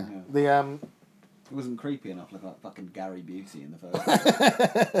 Yeah. It wasn't creepy enough, like fucking Gary Busey in the first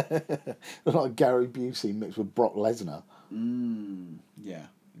place. Like Gary Busey mixed with Brock Lesnar. Yeah,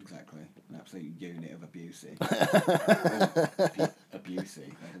 exactly. An absolute unit of a Busey. A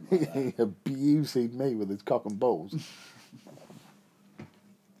Busey. He abused me with his cock and balls.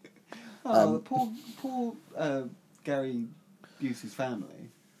 Poor Gary Busey's family,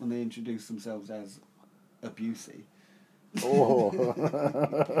 when they introduced themselves as a Busey, Oh.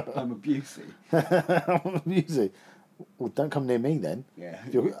 I'm a Busey. I'm a Busey. Well, don't come near me then. Yeah.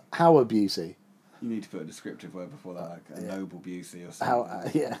 How a Busey? You need to put a descriptive word before that, like a noble Busey or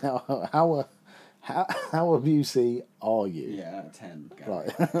something. How a Busey are you? Yeah, out of 10.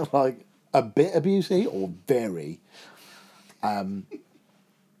 Like, like a bit of Busey or very?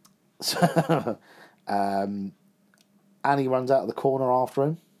 So, Annie runs out of the corner after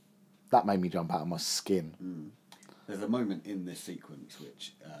him. That made me jump out of my skin. There's a moment in this sequence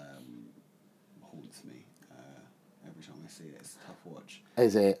which haunts me every time I see it. It's a tough watch.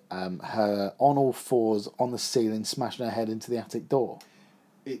 Is it her on all fours on the ceiling, smashing her head into the attic door?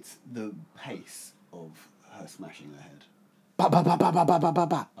 It's the pace of her smashing her head. Ba ba ba ba ba ba ba ba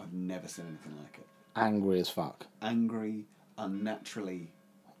ba. I've never seen anything like it. Angry as fuck. Angry, unnaturally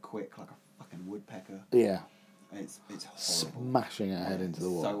quick, like a fucking woodpecker. Yeah. It's horrible. Smashing her head into the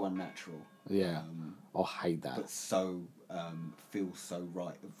wall. So unnatural. Yeah. I hate that. But so feels so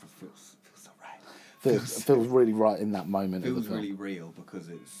right. Feels so right. Feels really right in that moment. Feels of the film. really real because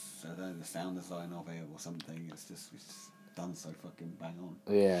it's, I don't know, the sound design of it or something. It's just done so fucking bang on.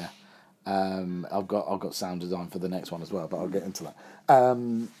 Yeah. I've got sound design for the next one as well, but I'll get into that.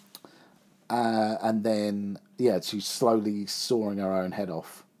 And then she's slowly sawing her own head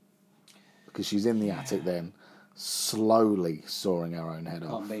off because she's in the attic then, slowly sawing her own head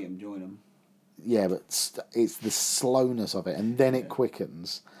off. Can't beat him, join him. Yeah, but it's the slowness of it, and then it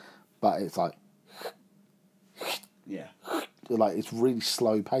quickens, but it's like like it's really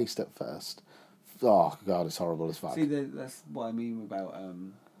slow paced at first. Oh god, it's horrible as fuck. See, that's what I mean about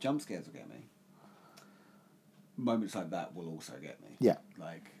jump scares will get me. Moments like that will also get me. Yeah.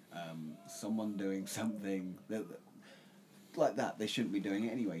 Like someone doing something like that, they shouldn't be doing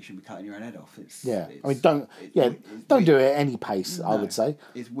it anyway. You shouldn't be cutting your own head off. I mean, don't do it at any pace. No, I would say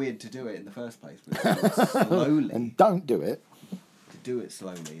it's weird to do it in the first place, but slowly. And don't do it. To do it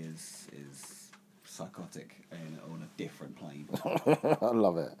slowly is psychotic on a different plane. I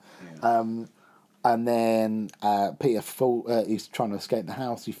love it. Yeah. And then Peter he's trying to escape the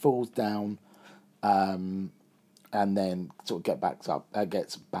house. He falls down, and then sort of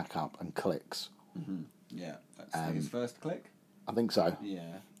gets back up and clicks. Mm-hmm. Yeah, that's his first click. I think so.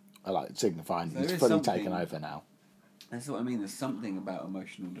 Yeah, I like signifying he's fully taken over now. That's what I mean. There's something about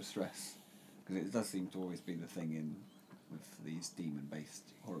emotional distress, because it does seem to always be the thing with these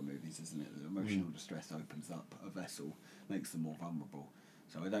demon-based horror movies, isn't it? The emotional distress opens up a vessel, makes them more vulnerable.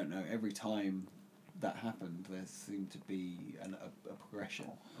 So I don't know. Every time that happened, there seemed to be a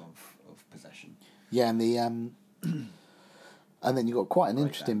progression of possession. Yeah, and the and then you got quite an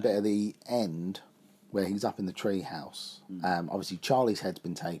interesting bit at the end where he's up in the tree house. Obviously, Charlie's head's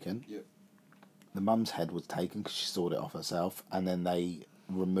been taken. Yep. The mum's head was taken because she sawed it off herself, and then they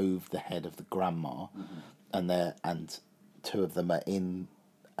removed the head of the grandma, and two of them are in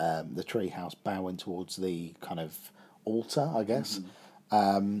the tree house bowing towards the kind of altar, I guess.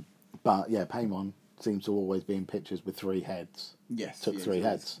 But yeah, Paimon seems to always be in pictures with three heads. Yes. Took three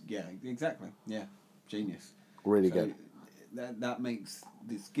heads. Yeah, exactly. Yeah, genius. Really good. That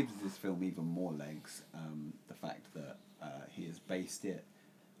gives this film even more legs. The fact that he has based it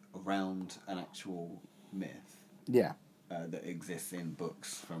around an actual myth. Yeah. That exists in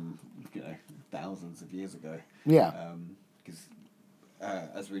books from thousands of years ago. Yeah. Because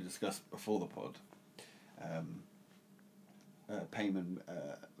as we discussed before the pod, Paimon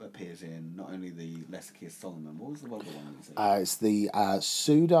appears in not only the Leskie Solomon. What was the other one you said? It's the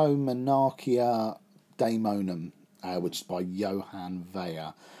Pseudo-Monarchia Daemonum, which is by Johann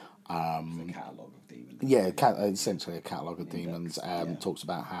Weyer. It's a catalogue of demons. Yeah, essentially a catalogue of demons. Talks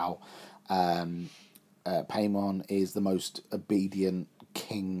about how Paimon is the most obedient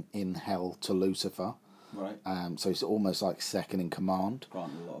king in hell to Lucifer. Right. So he's almost like second in command.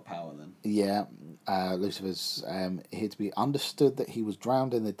 Granted a lot of power then. Yeah. Lucifer's here to be understood that he was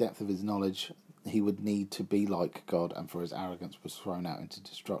drowned in the depth of his knowledge. He would need to be like God, and for his arrogance was thrown out into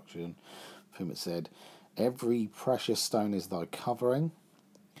destruction. For whom it said, every precious stone is thy covering.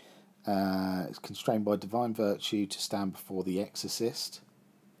 It's constrained by divine virtue to stand before the exorcist,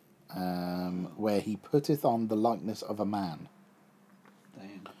 where he putteth on the likeness of a man.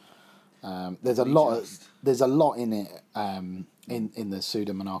 Damn. There's a lot in it in the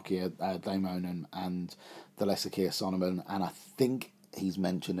Pseudo-Monarchia Daemonum and the Leskie Solomon, and I think he's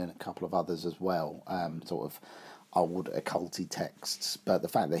mentioned in a couple of others as well, sort of old occulty texts. But the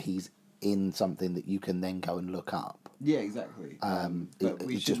fact that he's in something that you can then go and look up, yeah, exactly.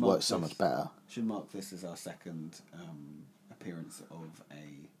 It just works so much better. Should mark this as our second appearance of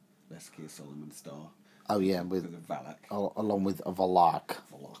a Leskie Solomon star. Oh yeah, with Valak, along with Valak.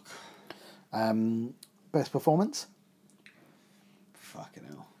 Best performance? fucking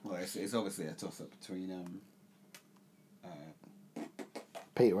hell. Well, it's obviously a toss-up between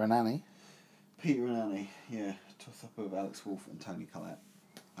Peter and Annie. Peter and Annie, yeah. Toss-up of Alex Wolff and Toni Collette.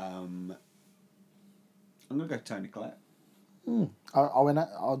 I'm going to go Toni Collette.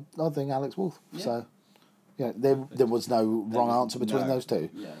 I think Alex Wolff. Yeah. So, yeah, there was no wrong answer between those two.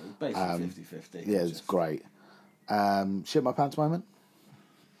 Yeah, it was basically 50-50. Yeah, it's great. Shit my pants moment?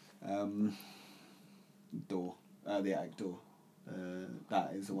 Door. The attic door.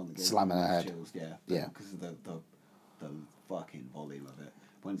 That is the one that gave slamming her head. Chills. Yeah, yeah. Because of the fucking volume of it.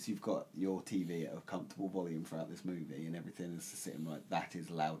 Once you've got your TV at a comfortable volume throughout this movie and everything is sitting right, that is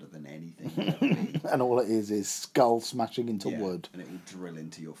louder than anything. And all it is skull smashing into wood. And it will drill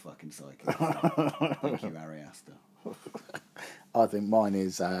into your fucking psyche. Thank you, Ari Aster. I think mine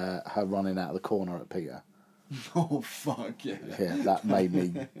is her running out of the corner at Peter. Oh, fuck, yeah. Yeah, that made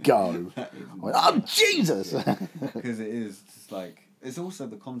me go. Oh, Jesus! Because it is just like... It's also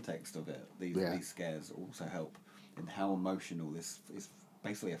the context of it. These scares also help in how emotional this is.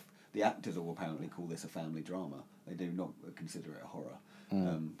 Basically, the actors all apparently call this a family drama. They do not consider it a horror,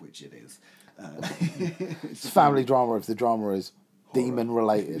 which it is. It's a family drama if the drama is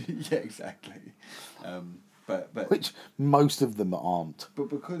demon-related. Yeah, exactly. But which most of them aren't. But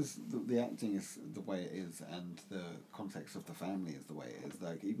because the acting is the way it is and the context of the family is the way it is,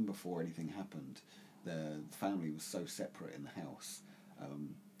 like even before anything happened, the family was so separate in the house.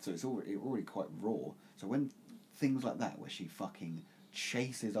 So it's already quite raw. So when things like that, where she fucking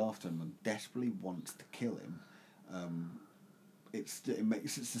chases after him and desperately wants to kill him, it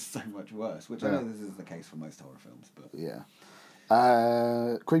makes it just so much worse. Which I know this is the case for most horror films, but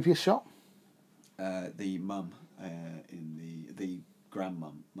creepiest shot. The mum in the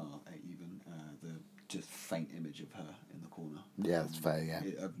grandmum, even the just faint image of her in the corner. Yeah, that's fair. Yeah,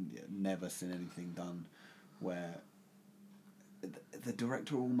 I've never seen anything done where the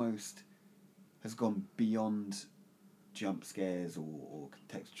director almost has gone beyond jump scares or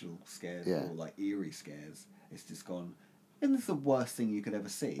contextual scares or like eerie scares. It's just gone, and this is the worst thing you could ever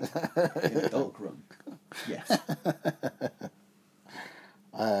see in a dark room. Yes.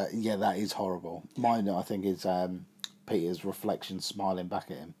 Yeah, that is horrible. Mine, I think, is Peter's reflection smiling back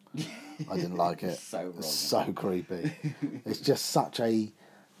at him. I didn't like it. So wrong. It's so creepy. It's just such a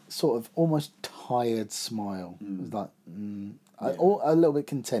sort of almost tired smile. It's like a little bit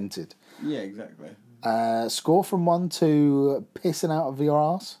contented. Yeah, exactly. Score from 1 to pissing out of your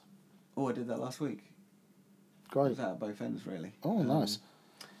arse. Oh, I did that last week. Great. It was out at both ends, really. Oh, nice.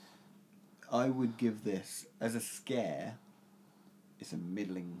 I would give this, as a scare, it's a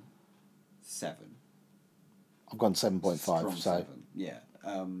middling 7. I've gone 7.5. Strong so 7. Yeah.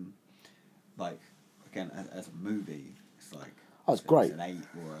 Like, again, as a movie, it's like... Oh, it's great. It's an 8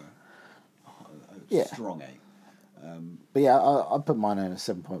 or a strong 8. But yeah, I put mine in a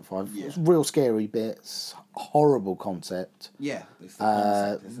 7.5. Yeah. It's real scary bits, horrible concept. Yeah. It's the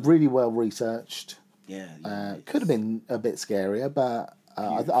concept, isn't really well researched. Yeah. Could have been a bit scarier, but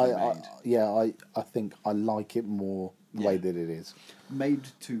I think I like it more the way that it is. Made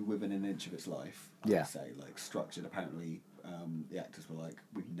to within an inch of its life, I would say. Like, structured, apparently, the actors were like,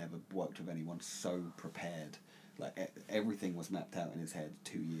 we've never worked with anyone so prepared. Like, everything was mapped out in his head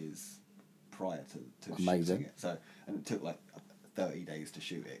 2 years prior to shooting it. So, and it took like 30 days to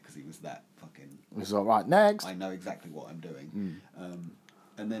shoot it because he was that fucking... It was all right, next. I know exactly what I'm doing.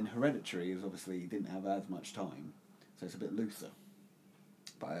 And then Hereditary is obviously didn't have as much time, so it's a bit looser.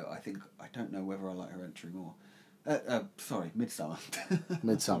 But I don't know whether I like Hereditary more. Sorry, Midsummer.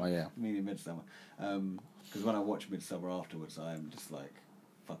 Midsummer, yeah. Meaning Midsummer. Because when I watch Midsummer afterwards, I am just like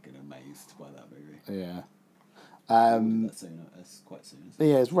fucking amazed by that movie. Yeah. That's quite soon, isn't it?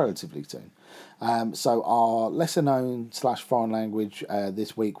 Yeah, it's relatively soon. So our lesser known / foreign language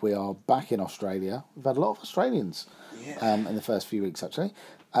this week, we are back in Australia. We've had a lot of Australians in the first few weeks, actually.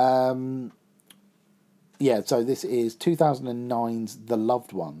 So this is 2009's The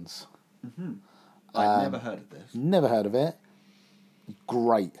Loved Ones. Mm-hmm. I've never heard of this. Never heard of it.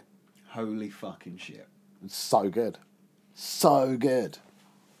 Great. Holy fucking shit. It's so good. So good.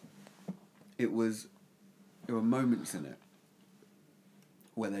 There were moments in it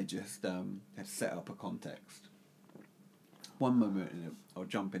where they just had set up a context. One moment in it, I'll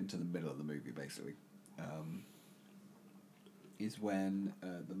jump into the middle of the movie basically, is when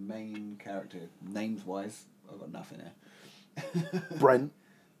the main character, names-wise, I've got nothing here. Brent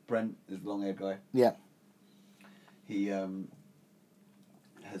is the long-haired guy. Yeah. He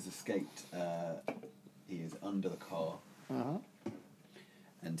has escaped. He is under the car. Uh-huh.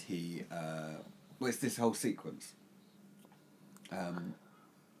 And he... it's this whole sequence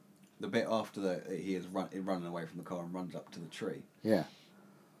the bit after he is running away from the car and runs up to the tree. Yeah.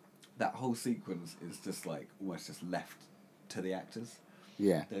 That whole sequence is just like almost just left to the actors.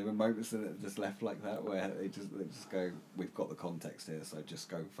 Yeah. There were moments that are just left like that where they just go, we've got the context here, so just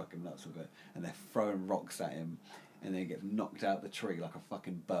go fucking nuts with it. And they're throwing rocks at him, and then he gets knocked out the tree like a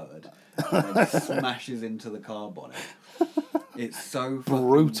fucking bird, and then smashes into the car bonnet. It's so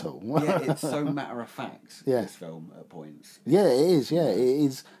brutal. Yeah, it's so matter of fact. Yeah. This film at points. Yeah, it is. Yeah, it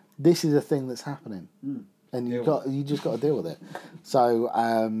is. This is a thing that's happening, and you just got to deal with it. So.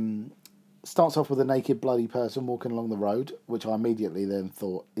 Starts off with a naked, bloody person walking along the road, which I immediately then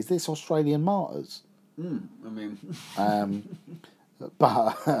thought, is this Australian Martyrs? I mean...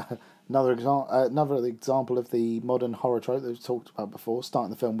 but another example of the modern horror trope that we've talked about before,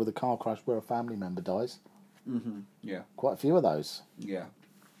 starting the film with a car crash where a family member dies. Mm-hmm. Yeah. Quite a few of those. Yeah.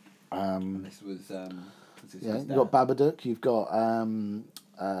 This was... you've got Babadook, you've got...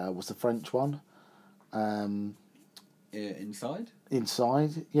 what's the French one? Inside?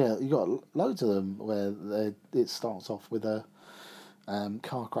 Inside, yeah, you got loads of them where it starts off with a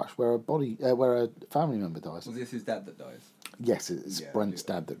car crash where a family member dies. Was this his dad that dies? Yes, it's Brent's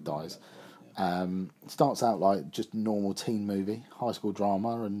dad that dies. Starts out like just normal teen movie, high school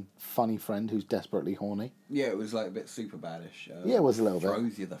drama, and funny friend who's desperately horny. Yeah, it was like a bit super badish. Yeah, it was a little bit.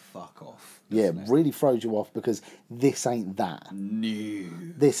 Throws you the fuck off. Yeah, really throws you off because this ain't that. No.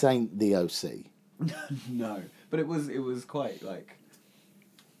 This ain't the OC. No, but it was quite like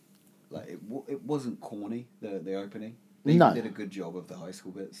it wasn't corny, the opening. They did a good job of the high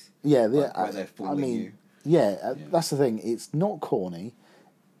school bits. Yeah, where they're fooling you. Yeah, that's the thing. It's not corny.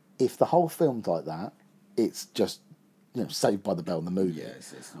 If the whole film's like that, it's just Saved by the Bell in the movie. Yeah,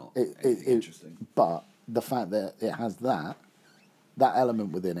 it's not interesting. But the fact that it has that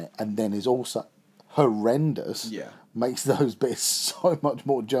element within it, and then is also horrendous. Yeah. Makes those bits so much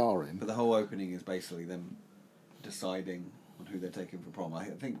more jarring. But the whole opening is basically them deciding on who they're taking for prom. I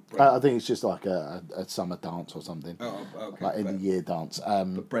think it's just like a summer dance or something. Oh, okay. Like in the year dance.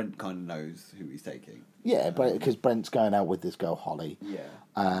 But Brent kind of knows who he's taking. Yeah, because Brent's going out with this girl Holly. Yeah.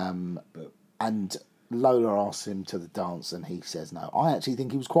 And Lola asks him to the dance, and he says no. I actually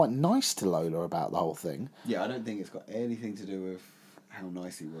think he was quite nice to Lola about the whole thing. Yeah, I don't think it's got anything to do with how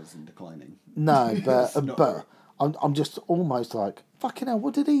nice he was in declining. No, but I'm just almost like, fucking hell,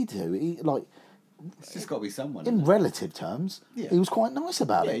 what did he do? It's just got to be someone. In relative terms, he was quite nice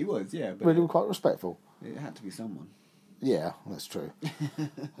about it. Yeah, he was, yeah. But really quite respectful. It had to be someone. Yeah, that's true.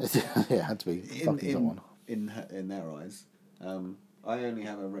 It had to be fucking someone. In their eyes. I only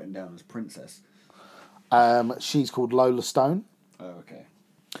have her written down as Princess. She's called Lola Stone. Oh, okay.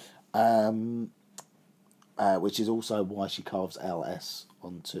 Which is also why she carves LS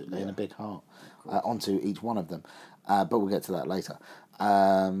in a big heart onto each one of them. But we'll get to that later.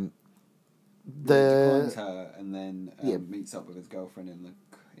 Declines her and then meets up with his girlfriend in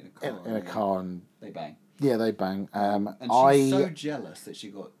a car. And they bang. Yeah, they bang. And she's so jealous that she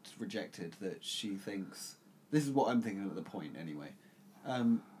got rejected that she thinks, this is what I'm thinking at the point anyway,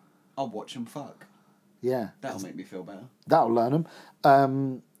 I'll watch them fuck. Yeah. That'll make me feel better. That'll learn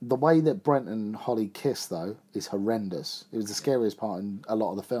them. The way that Brent and Holly kiss, though, is horrendous. It was the scariest part in a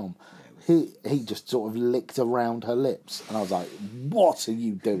lot of the film. He just sort of licked around her lips, and I was like, what are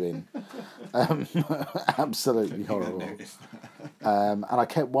you doing? Absolutely horrible. And I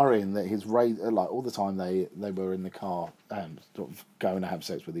kept worrying that his razor, like all the time they were in the car sort of going to have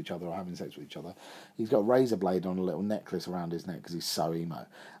sex with each other or having sex with each other, he's got a razor blade on a little necklace around his neck because he's so emo.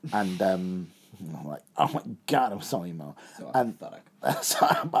 And I'm like, oh my God, I'm so emo.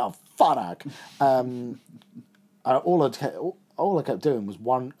 All I kept doing was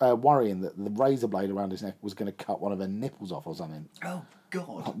worrying that the razor blade around his neck was going to cut one of her nipples off or something. Oh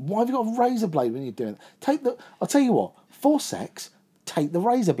God! Why have you got a razor blade when you're doing it? I'll tell you what. For sex, take the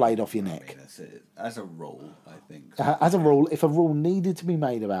razor blade off your neck. I mean, that's it. As a rule, I think. As a rule, if a rule needed to be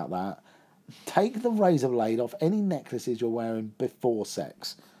made about that, take the razor blade off any necklaces you're wearing before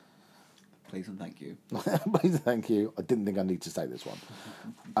sex. Please and thank you. Please and thank you. I didn't think I need to say this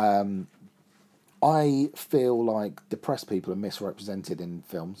one. I feel like depressed people are misrepresented in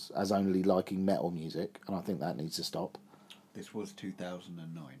films as only liking metal music, and I think that needs to stop. This was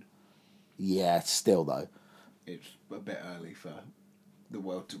 2009. Yeah, still though. It's a bit early for the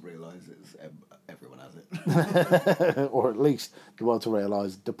world to realise everyone has it. Or at least the world to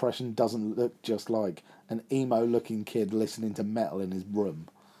realise depression doesn't look just like an emo-looking kid listening to metal in his room.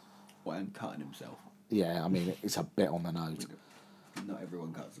 And cutting himself. Yeah, I mean, it's a bit on the nose. Not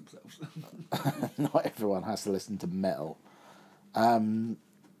everyone cuts themselves. Not everyone has to listen to metal.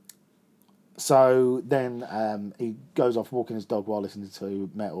 So then he goes off walking his dog while listening to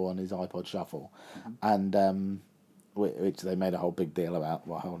metal on his iPod Shuffle, and which they made a whole big deal about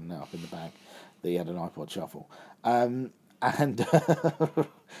while holding it up in the bag that he had an iPod Shuffle, and and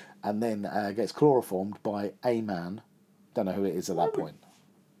then gets chloroformed by a man. Don't know who it is at that point.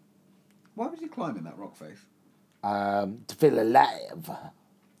 Why was he climbing that rock face? To feel alive.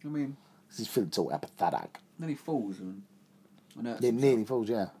 I mean, he's feeling so apathetic. Then he falls and. It nearly falls,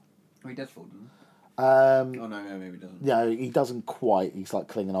 yeah. Oh, he does fall, doesn't he? Oh no, maybe he doesn't. No, he doesn't quite. He's like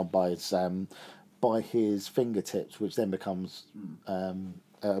clinging on by his fingertips, which then becomes a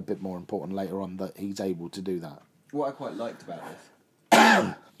bit more important later on that he's able to do that. What I quite liked about this,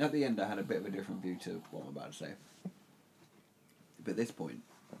 at the end I had a bit of a different view to what I'm about to say. But at this point,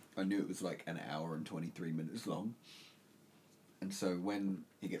 I knew it was like an hour and 23 minutes long. And so when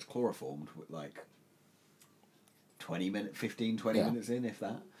he gets chloroformed, with like 20 minutes in, if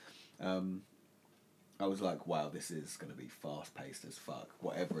that, I was like, wow, this is going to be fast-paced as fuck,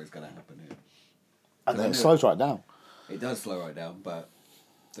 whatever is going to happen here. And then it slows right down. It does slow right down, but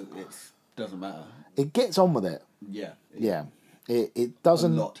it doesn't matter. It gets on with it. Yeah. It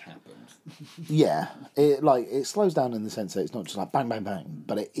doesn't... A lot happens. Yeah. It slows down in the sense that it's not just like bang, bang, bang,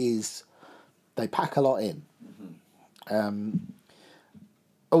 but it is... They pack a lot in. Mm-hmm.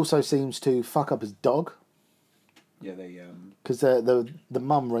 Also seems to fuck up his dog. Yeah, they... Because the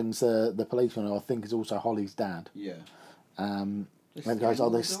mum rings the policeman, who I think is also Holly's dad. Yeah. And goes,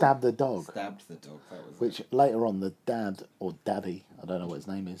 they stabbed the dog. Stabbed the dog, that was Which later on, the dad, or daddy, I don't know what his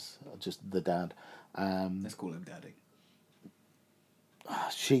name is, just the dad. Let's call him daddy.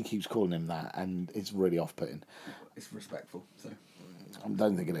 She keeps calling him that, and it's really off-putting. It's respectful, so... I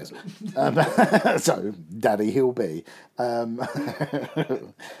don't think it is. So, daddy he'll be.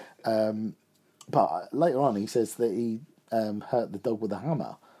 But later on, he says that he hurt the dog with a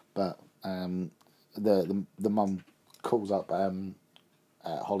hammer. But the mum calls up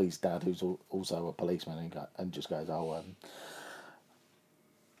Holly's dad, who's also a policeman, and just goes, I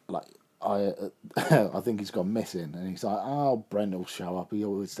think he's gone missing. And he's like, oh, Brent will show up. He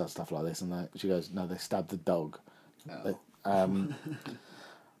always does stuff like this. And she goes, no, they stabbed the dog. Oh.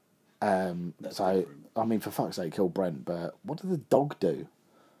 So, I mean, for fuck's sake, kill Brent, but what did the dog do?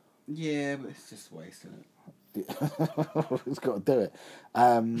 Yeah, but it's just wasting it. It's got to do it.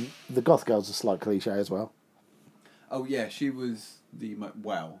 The goth girl's a slight cliche as well. Oh, yeah, she was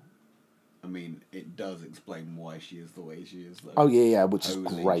well, I mean, it does explain why she is the way she is, though. Oh, yeah, which is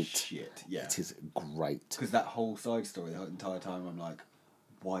Holy great. Shit, yeah. It is great. Because that whole side story, the entire time, I'm like,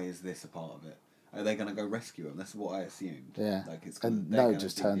 why is this a part of it? Are they going to go rescue him? That's what I assumed. Yeah. It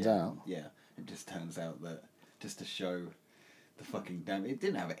just turns out. Yeah, it just turns out that, just to show the fucking damn... It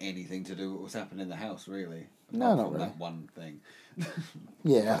didn't have anything to do with what was happening in the house, really. No, not really. That one thing.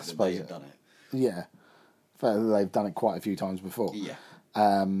 Yeah, I suppose. They had done it. Yeah. They've done it quite a few times before. Yeah.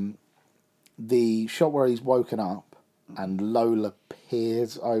 The shot where he's woken up and Lola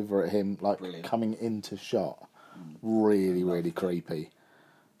peers over at him, like, brilliant. Coming into shot. Really, really creepy.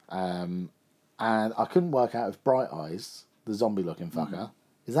 And I couldn't work out if Bright Eyes, the zombie-looking fucker,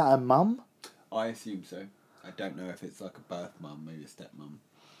 is that her mum? I assume so. I don't know if it's like a birth mum, maybe a stepmum.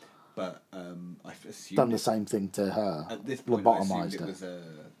 But I've assumed... Done the same thing to her. At this point, I assumed it was a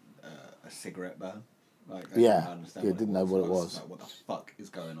cigarette burn. Like, I didn't know what it was. Like, what the fuck is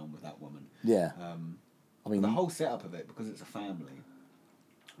going on with that woman? Yeah. I mean, the whole setup of it, because it's a family,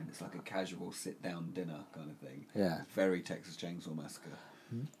 and it's like a casual sit-down dinner kind of thing. Yeah. It's very Texas Chainsaw Massacre.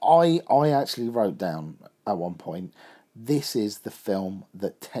 I actually wrote down at one point, this is the film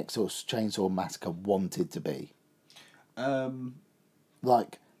that Texas Chainsaw Massacre wanted to be. Not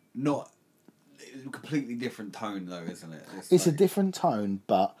a completely different tone, though, isn't it? It's a different tone,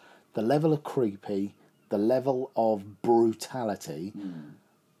 but the level of creepy, the level of brutality,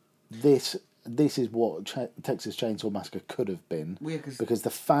 this is what Texas Chainsaw Massacre could have been. Yeah, because the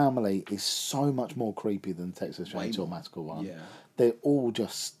family is so much more creepy than Texas Chainsaw Massacre 1. Yeah. They're all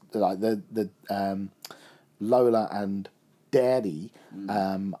just like the Lola and Daddy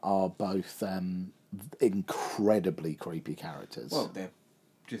are both incredibly creepy characters. Well, they're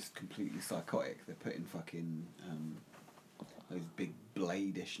just completely psychotic. They're putting fucking those big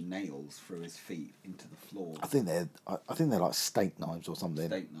blade-ish nails through his feet into the floor. I think they're like steak knives or something.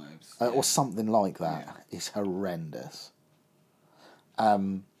 Steak knives. Or something like that. Yeah. It's horrendous.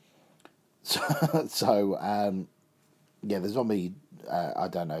 Yeah, the zombie, I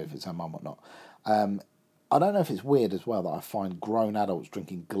don't know if it's her mum or not. I don't know if it's weird as well that I find grown adults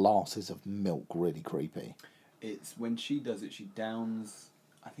drinking glasses of milk really creepy. It's when she does it, she downs,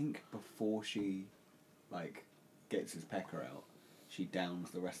 I think before she, like, gets his pecker out, she downs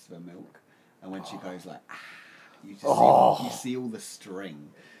the rest of her milk. and when she goes like, you just see all the string,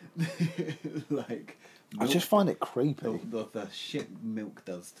 like. I just find it creepy. The shit milk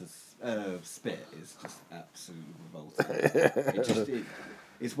does to spit is just absolutely revolting.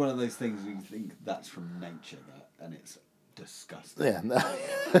 It's one of those things where you think that's from nature, and it's disgusting. Yeah, no.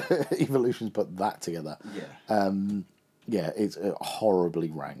 Evolution's put that together. Yeah. It's horribly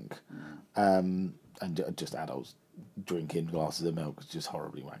rank. And just adults drinking glasses of milk is just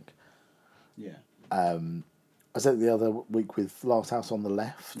horribly rank. Yeah. I said it the other week with Last House on the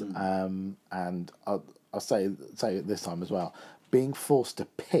Left, and I'll say it this time as well. Being forced to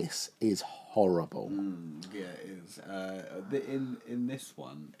piss is horrible. Yeah, it is. In this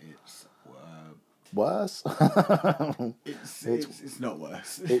one, it's worse. It's not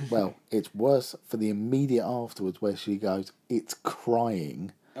worse. It's worse for the immediate afterwards, where she goes, "It's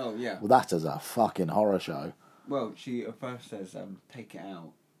crying." Oh yeah. Well, that is a fucking horror show. Well, she at first says, "Take it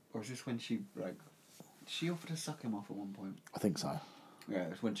out," or is this when she she offered to suck him off at one point? I think so. Yeah,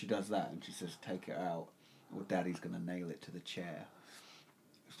 it's when she does that and she says, "Take it out, or Daddy's gonna nail it to the chair."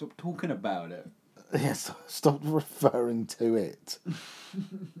 Stop talking about it. Yes, stop referring to it.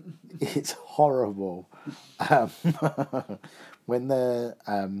 It's horrible. When they're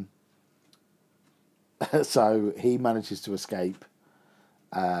so he manages to escape,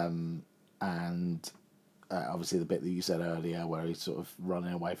 and obviously the bit that you said earlier, where he's sort of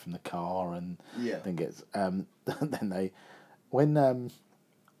running away from the car, and then gets when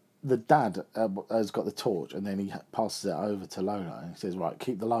the dad has got the torch, and then he passes it over to Lola, and he says, "Right,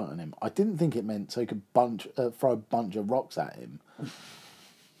 keep the light on him." I didn't think it meant so he could throw a bunch of rocks at him.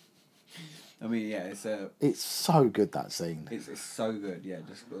 I mean, yeah, it's so good, that scene. It's so good, yeah.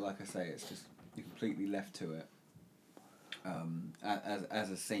 Just like I say, it's just you're completely left to it.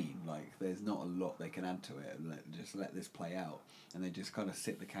 As a scene, like there's not a lot they can add to it. Just let this play out, and they just kind of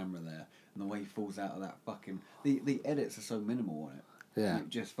sit the camera there, and the way he falls out of that fucking the edits are so minimal on it. Yeah. It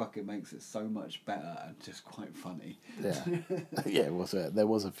just fucking makes it so much better and just quite funny. Yeah. Yeah, there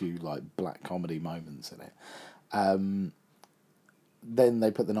was a few like black comedy moments in it. Then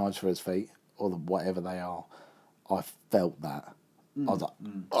they put the knives for his feet, or whatever they are. I felt that. I was like,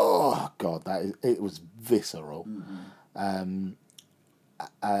 oh God, it was visceral. And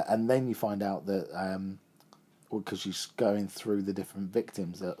then you find out that because she's going through the different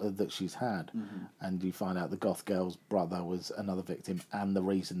victims that she's had, and you find out the goth girl's brother was another victim, and the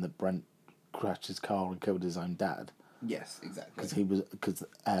reason that Brent crashed his car and killed his own dad. Yes, exactly. Because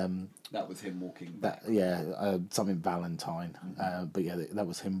that was him walking back. Something Valentine. But yeah, that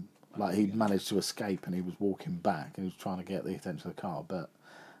was him. Like he'd managed to escape, and he was walking back, and he was trying to get the attention of the car, but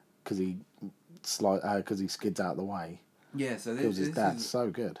because he skids out of the way. Yeah, so kills his dad. So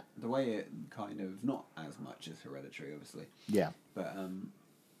good. The way it kind of, not as much as Hereditary, obviously. Yeah. But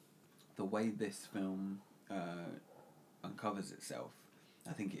the way this film uncovers itself,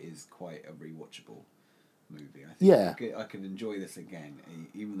 I think it is quite a rewatchable movie. I think I could enjoy this again,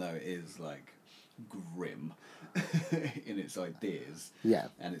 even though it is like grim in its ideas. Yeah.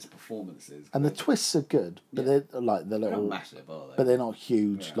 And its performances. And the twists are good, but they're like the little. They're not massive, are they? But they're not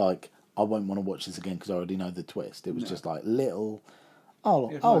huge. Yeah. Like, I won't want to watch this again because I already know the twist. It was just like little.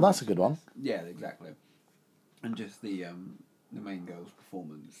 Oh, that's a good one. Yeah, exactly. And just the main girl's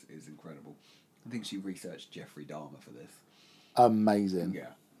performance is incredible. I think she researched Jeffrey Dahmer for this. Amazing.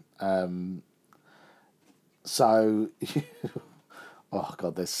 Yeah. So, oh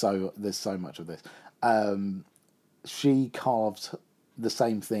God, there's so much of this. She carved the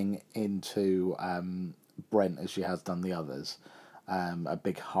same thing into Brent as she has done the others. A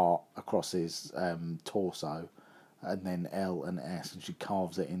big heart across his torso, and then L and S, and she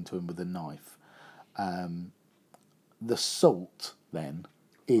carves it into him with a knife. The salt then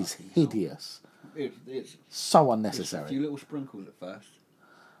is hideous. It's so unnecessary. It's a few little sprinkles at first,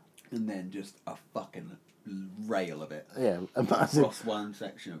 and then just a fucking rail of it. Yeah, across one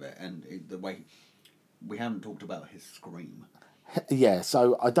section of it, and the way we haven't talked about his scream. Yeah,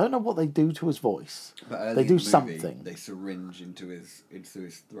 so I don't know what they do to his voice. But they do something. They syringe into his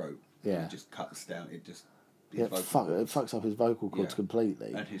throat. Yeah, it just cuts down. It just it fucks up his vocal cords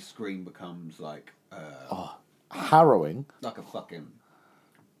completely. And his scream becomes like harrowing, like a fucking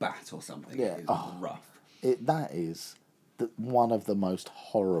bat or something. Yeah, it's rough. That is one of the most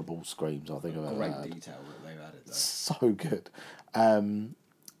horrible screams I think I've ever heard. Great detail that they've added though. So good.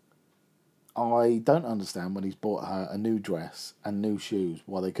 I don't understand when he's bought her a new dress and new shoes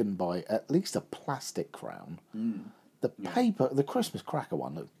why they couldn't buy at least a plastic crown. The Christmas cracker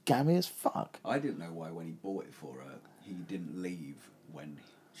one looked gammy as fuck. I didn't know why when he bought it for her, he didn't leave when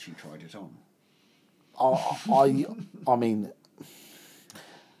she tried it on. I mean,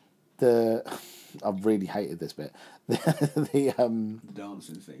 I really hated this bit. The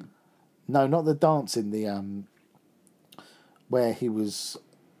dancing scene. No, not the dancing. The where he was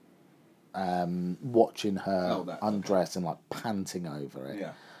watching her undress and like panting over it.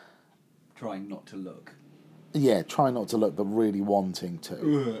 Yeah. Trying not to look. Yeah, trying not to look, but really wanting to.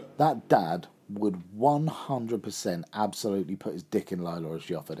 Ugh. That dad would 100% absolutely put his dick in Lola if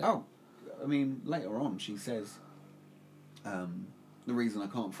she offered it. Oh, I mean, later on she says, the reason I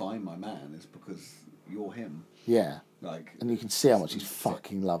can't find my man is because you're him. Yeah. Like, and you can see how much he's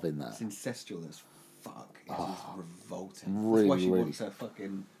fucking loving that. It's incestual as fuck. It's revolting. Really, That's why she really. wants her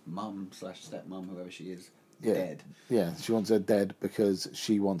fucking mum/stepmum, whoever she is, dead. Yeah, she wants her dead because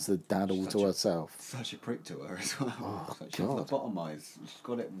she wants the dad all to herself. Such a prick to her as well. Oh, she's lobotomized. She's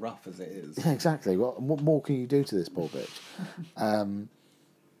got it rough as it is. Yeah, exactly. What more can you do to this poor bitch?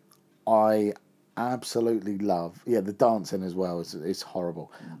 I absolutely love the dancing as well. It's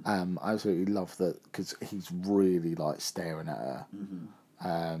horrible. I absolutely love that because he's really like staring at her.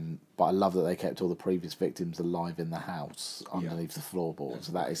 But I love that they kept all the previous victims alive in the house underneath the floorboards.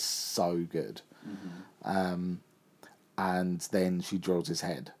 So that is so good. And then she drills his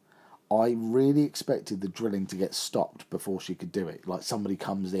head. I really expected the drilling to get stopped before she could do it. Like somebody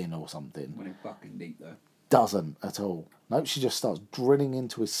comes in or something. When it fucking deep though. Doesn't at all. Nope, she just starts drilling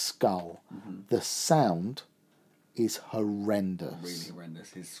into his skull. The sound is horrendous. Really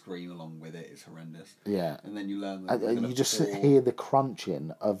horrendous. His scream along with it is horrendous. Yeah. And then you learn that you just hear the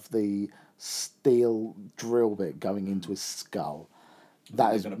crunching of the steel drill bit going into his skull.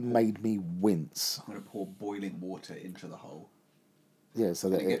 That has made me wince. I'm going to pour boiling water into the hole. Yeah, so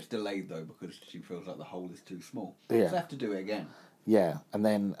that it gets delayed though because she feels like the hole is too small. Yeah. So they have to do it again. Yeah, and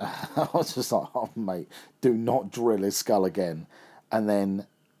then I was just like, oh, mate, do not drill his skull again. And then...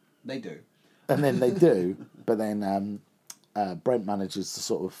 They do. And then they do, but then Brent manages to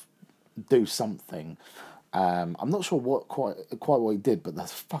sort of do something. I'm not sure quite what he did, but the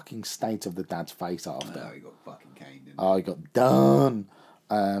fucking state of the dad's face after. No, he got fucking caned. He got done.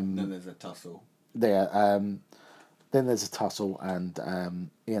 Then there's a tussle. Then there's a tussle, and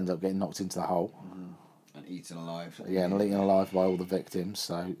he ends up getting knocked into the hole. And eaten alive. Yeah, and eaten alive by all the victims,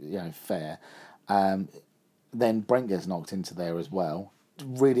 so, fair. Then Brent gets knocked into there as well.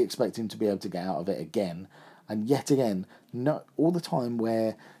 Really expect him to be able to get out of it again. And yet again, all the time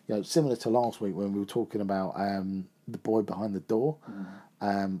where, similar to last week when we were talking about the boy behind the door,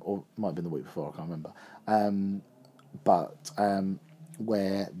 or it might have been the week before, I can't remember, but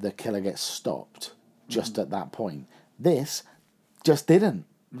where the killer gets stopped just at that point. This just didn't.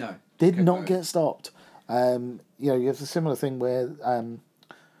 No. Did not get stopped. You have a similar thing where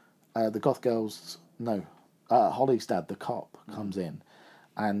the goth girls, Holly's dad, the cop, comes in,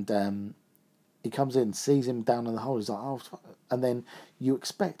 and he comes in, sees him down in the hole. He's like, oh, and then you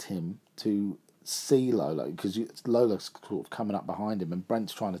expect him to see Lola because Lola's sort of coming up behind him, and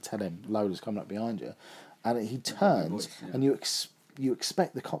Brent's trying to tell him Lola's coming up behind you, and he turns, and you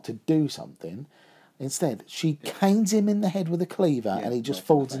expect the cop to do something. Instead, she canes him in the head with a cleaver, and he just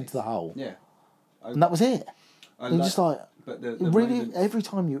falls into the hole. Yeah. And that was it. You're just like, but the really, moment... every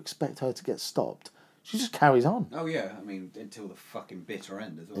time you expect her to get stopped, she just carries on. Oh, yeah. I mean, until the fucking bitter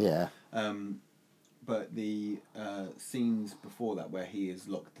end as well. Yeah. But the scenes before that where he is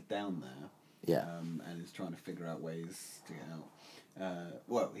locked down there, and is trying to figure out ways to get out.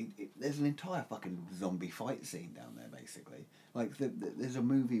 There's an entire fucking zombie fight scene down there, basically. Like, there's a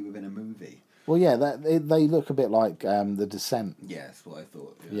movie within a movie. Well, yeah, they look a bit like The Descent. Yeah, that's what I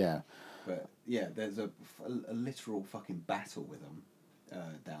thought. Yeah. But, yeah, there's a literal fucking battle with them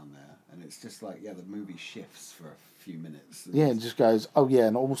down there. And it's just like, the movie shifts for a few minutes. Yeah, it just goes, oh, yeah,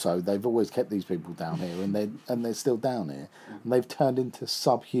 and also they've always kept these people down here, and they're still down here. And they've turned into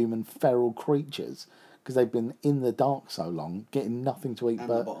subhuman feral creatures because they've been in the dark so long, getting nothing to eat and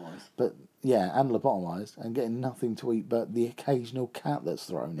lobotomized, and getting nothing to eat but the occasional cat that's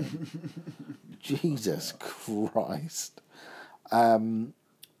thrown in. Jesus Christ. And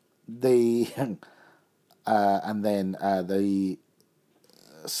then the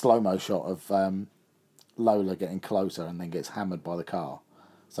slow-mo shot of Lola getting closer and then gets hammered by the car.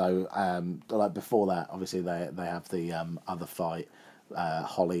 So, like before that, obviously they have the other fight.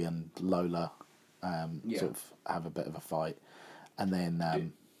 Holly and Lola sort of have a bit of a fight, and then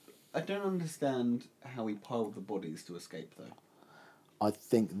I don't understand how he piled the bodies to escape though. I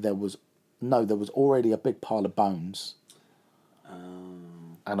think there was already a big pile of bones.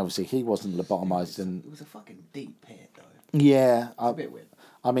 And obviously he wasn't lobotomized, and it was a fucking deep pit though. Yeah, it's a bit weird.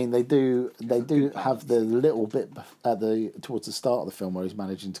 I mean, they do have the little bit towards the start of the film where he's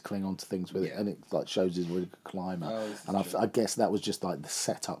managing to cling on to things with it, and it like shows he's a really good climber. And I guess that was just like the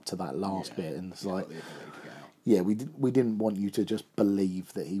setup to that last bit, and it's like, yeah, we didn't want you to just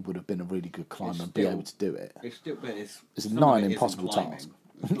believe that he would have been a really good climber and be able to do it. It's a nigh impossible task.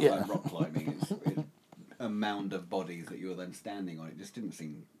 It's not like rock climbing. It's a mound of bodies that you're then standing on. It just didn't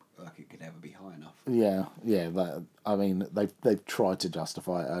seem like it could ever be high enough. Yeah. I mean, they've tried to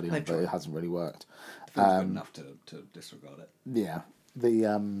justify it earlier, but it hasn't really worked. Good enough to disregard it. Yeah.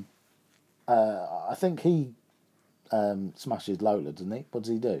 I think he smashes Lola, doesn't he? What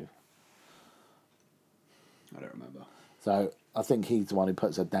does he do? I don't remember. So I think he's the one who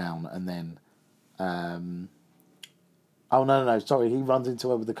puts her down, and then. Oh no! Sorry, he runs into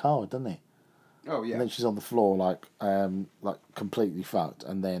her with the car, doesn't he? Oh yeah. And then she's on the floor, like completely fucked,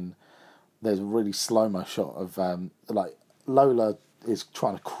 and then there's a really slow-mo shot of like Lola is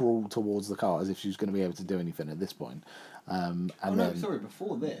trying to crawl towards the car as if she was going to be able to do anything at this point. Sorry.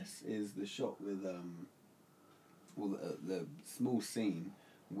 Before this is the shot with the small scene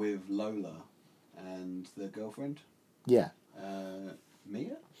with Lola and the girlfriend. Yeah.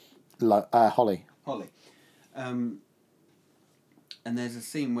 Mia. Holly. Holly. And there's a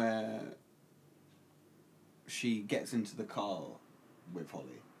scene where she gets into the car with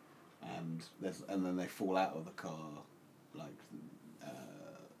Holly, and then they fall out of the car, like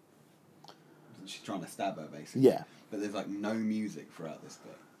she's trying to stab her basically. Yeah. But there's like no music throughout this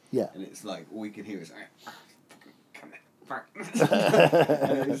bit. Yeah. And it's like all you can hear is and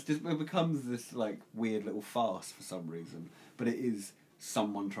it becomes this like weird little farce for some reason. But it is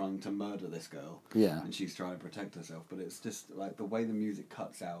someone trying to murder this girl. Yeah. And she's trying to protect herself. But it's just like the way the music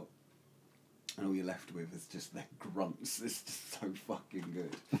cuts out and all you're left with is just their grunts. It's just so fucking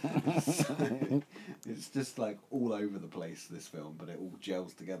good. It's just like all over the place, this film, but it all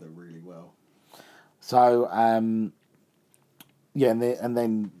gels together really well. So, yeah, and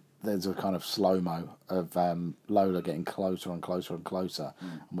then there's a kind of slow-mo of Lola getting closer and closer and closer,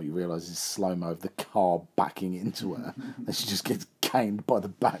 and what you realise is slow-mo of the car backing into her, and she just gets caned by the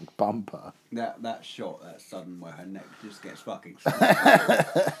back bumper. That shot, that sudden where her neck just gets fucking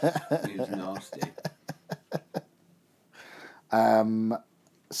is nasty.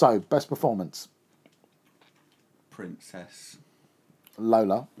 So, best performance? Princess.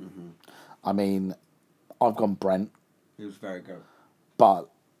 Lola. Mm-hmm. I mean, I've gone Brent. He was very good. But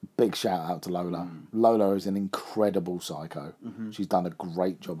big shout out to Lola. Lola is an incredible psycho. Mm-hmm. She's done a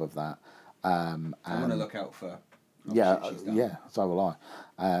great job of that. I want to look out for. So will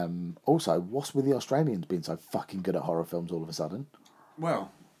I. Also, what's with the Australians being so fucking good at horror films all of a sudden?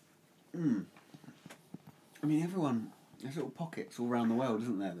 Well, I mean, everyone. There's little pockets all around the world,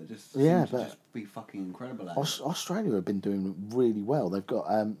 isn't there? That just seem to just be fucking incredible at it. Australia have been doing really well. They've got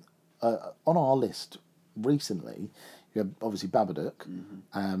on our list recently. You have obviously Babadook,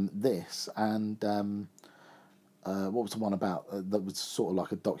 this, and what was the one about that was sort of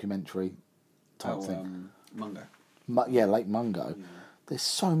like a documentary type thing? Mungo. Lake Mungo. Yeah. There's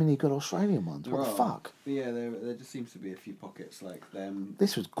so many good Australian ones. What the fuck? But yeah, there just seems to be a few pockets like them.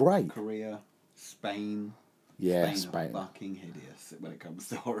 This was great. Korea, Spain. Yeah, Spain are fucking hideous when it comes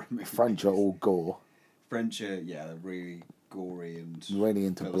to horror movies. French are all gore. French are, they're really gory and really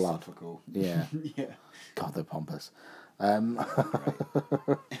into blood. Yeah. Yeah. God, they're pompous.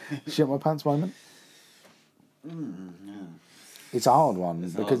 Shit my pants moment? Yeah. It's a hard one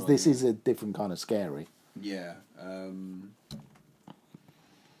because this is a different kind of scary. Yeah.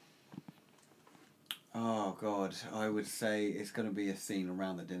 Oh God, I would say it's going to be a scene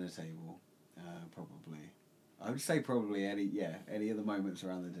around the dinner table, probably. I would say probably any of the moments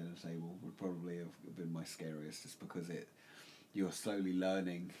around the dinner table would probably have been my scariest, just because you're slowly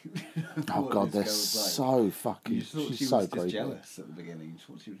learning. Oh God, they're so fucking. You just thought she was just jealous at the beginning. You just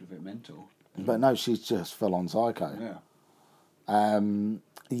thought she was a bit mental. But no, she's just full on psycho. Yeah. I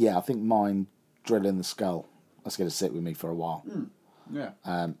think mine, drilling the skull. That's going to sit with me for a while. Yeah.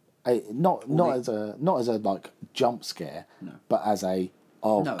 Not as a like jump scare, but as a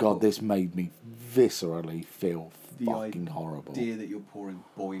God, this made me viscerally feel fucking horrible. The idea that you're pouring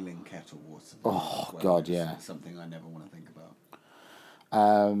boiling kettle water. Oh God, yeah. It's something I never want to think about.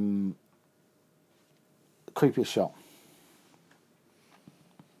 Creepiest shot.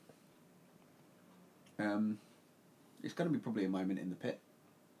 It's going to be probably a moment in the pit.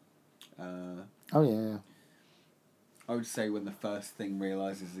 Oh yeah. I would say when the first thing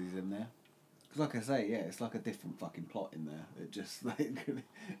realises he's in there. Because like I say, it's like a different fucking plot in there. It just, like,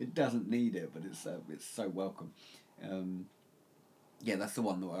 it doesn't need it, but it's so welcome. That's the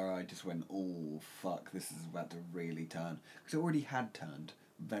one where I just went, oh, fuck, this is about to really turn. Because it already had turned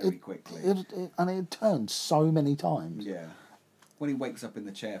very quickly. And it turns so many times. Yeah. When he wakes up in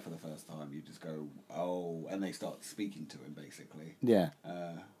the chair for the first time, you just go, oh, and they start speaking to him, basically. Yeah.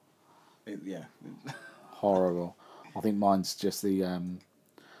 Yeah. Horrible. I think mine's just the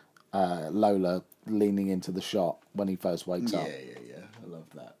Lola leaning into the shot when he first wakes up. Yeah. I love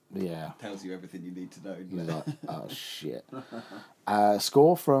that. Yeah. Tells you everything you need to know. He's like, oh, shit.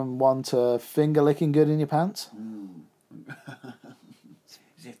 Score from 1 to finger licking good in your pants?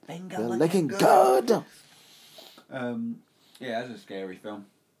 Is your finger licking good? Yeah, it's a scary film.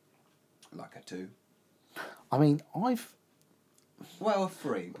 Like a 2. I mean, a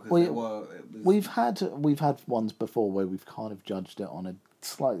 3 because we've had ones before where we've kind of judged it on a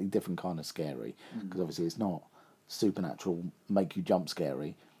slightly different kind of scary, because obviously it's not supernatural, make you jump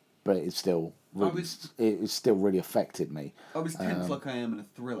scary, but it's still really, it's still really affected me. I was tense like I am in a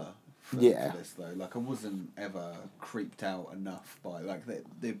thriller. For this though, like I wasn't ever creeped out enough by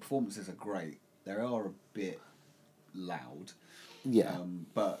the performances are great. They are a bit loud. Yeah.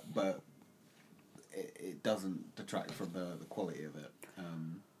 But it doesn't detract from the quality of it.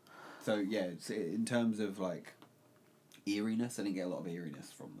 So yeah, it's, in terms of like eeriness, I didn't get a lot of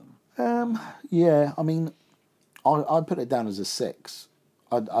eeriness from them. Yeah, I mean, I'd put it down as a 6.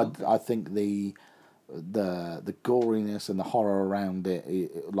 I think the goriness and the horror around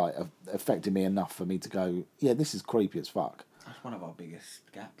it like affected me enough for me to go, yeah, this is creepy as fuck. That's one of our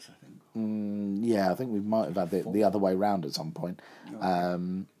biggest gaps, I think. Yeah, I think we might have had it the other way round at some point.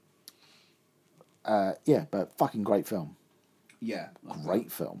 Yeah, but fucking great film. Yeah.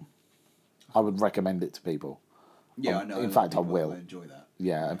 Great film. I would recommend it to people. Yeah, I know. In fact, I will. Enjoy that.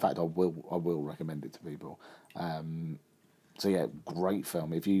 Yeah, in fact, I will recommend it to people. So yeah, great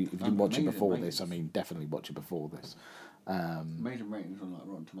film. If you didn't watch it before this, I mean, definitely watch it before this. Amazing ratings on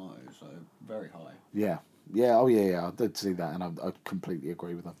Rotten Tomatoes, so very high. Yeah. Oh yeah. I did see that, and I completely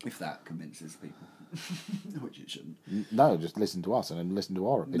agree with them. If that convinces people, which it shouldn't. No, just listen to us and then listen to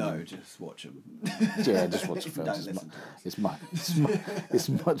our opinion. No, just watch them. Yeah, just watch the film. Don't listen to us. It's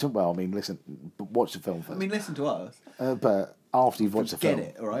much. Well, I mean, listen, watch the film first. I mean, listen to us. But after you've watched the film,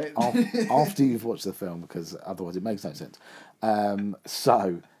 get it, all right? After you've watched the film, because otherwise it makes no sense.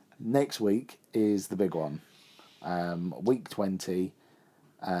 So next week is the big one, week 20.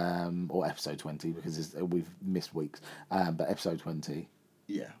 Or episode 20 because we've missed weeks, but episode 20.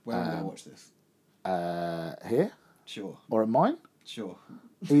 Yeah, where are we going to watch this? Here? Sure. Or at mine? Sure.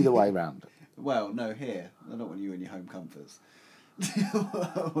 Either way round. Well, no, here. I don't want you in your home comforts.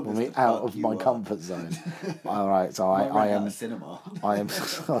 Want me out of my comfort zone. All right, so I am. Cinema. I am.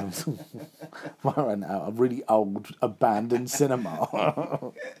 I rent out a really old abandoned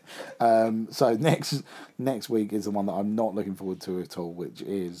cinema. So next week is the one that I'm not looking forward to at all, which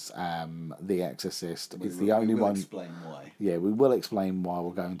is The Exorcist. It's the only one. Explain why. Yeah, we will explain why.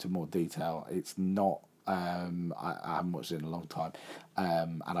 We'll go into more detail. It's not. I haven't watched it in a long time,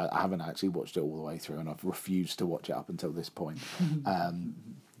 and I haven't actually watched it all the way through, and I've refused to watch it up until this point.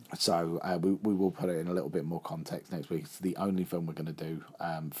 So we will put it in a little bit more context next week. It's the only film we're going to do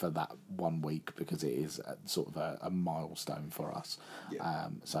for that 1 week because it is sort of a milestone for us. Yeah.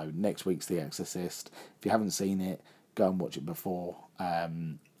 So next week's The Exorcist. If you haven't seen it, go and watch it before.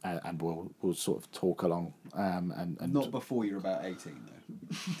 And we'll sort of talk along. And not before you're about 18 though.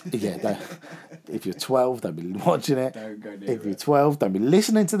 Yeah, if you're 12, don't be watching it. Don't go near if you're 12, don't be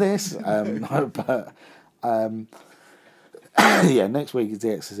listening to this. Yeah, next week is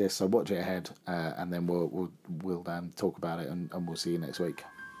The Exorcist, so watch it ahead, and then we'll talk about it, and we'll see you next week.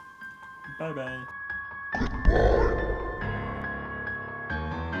 Bye bye.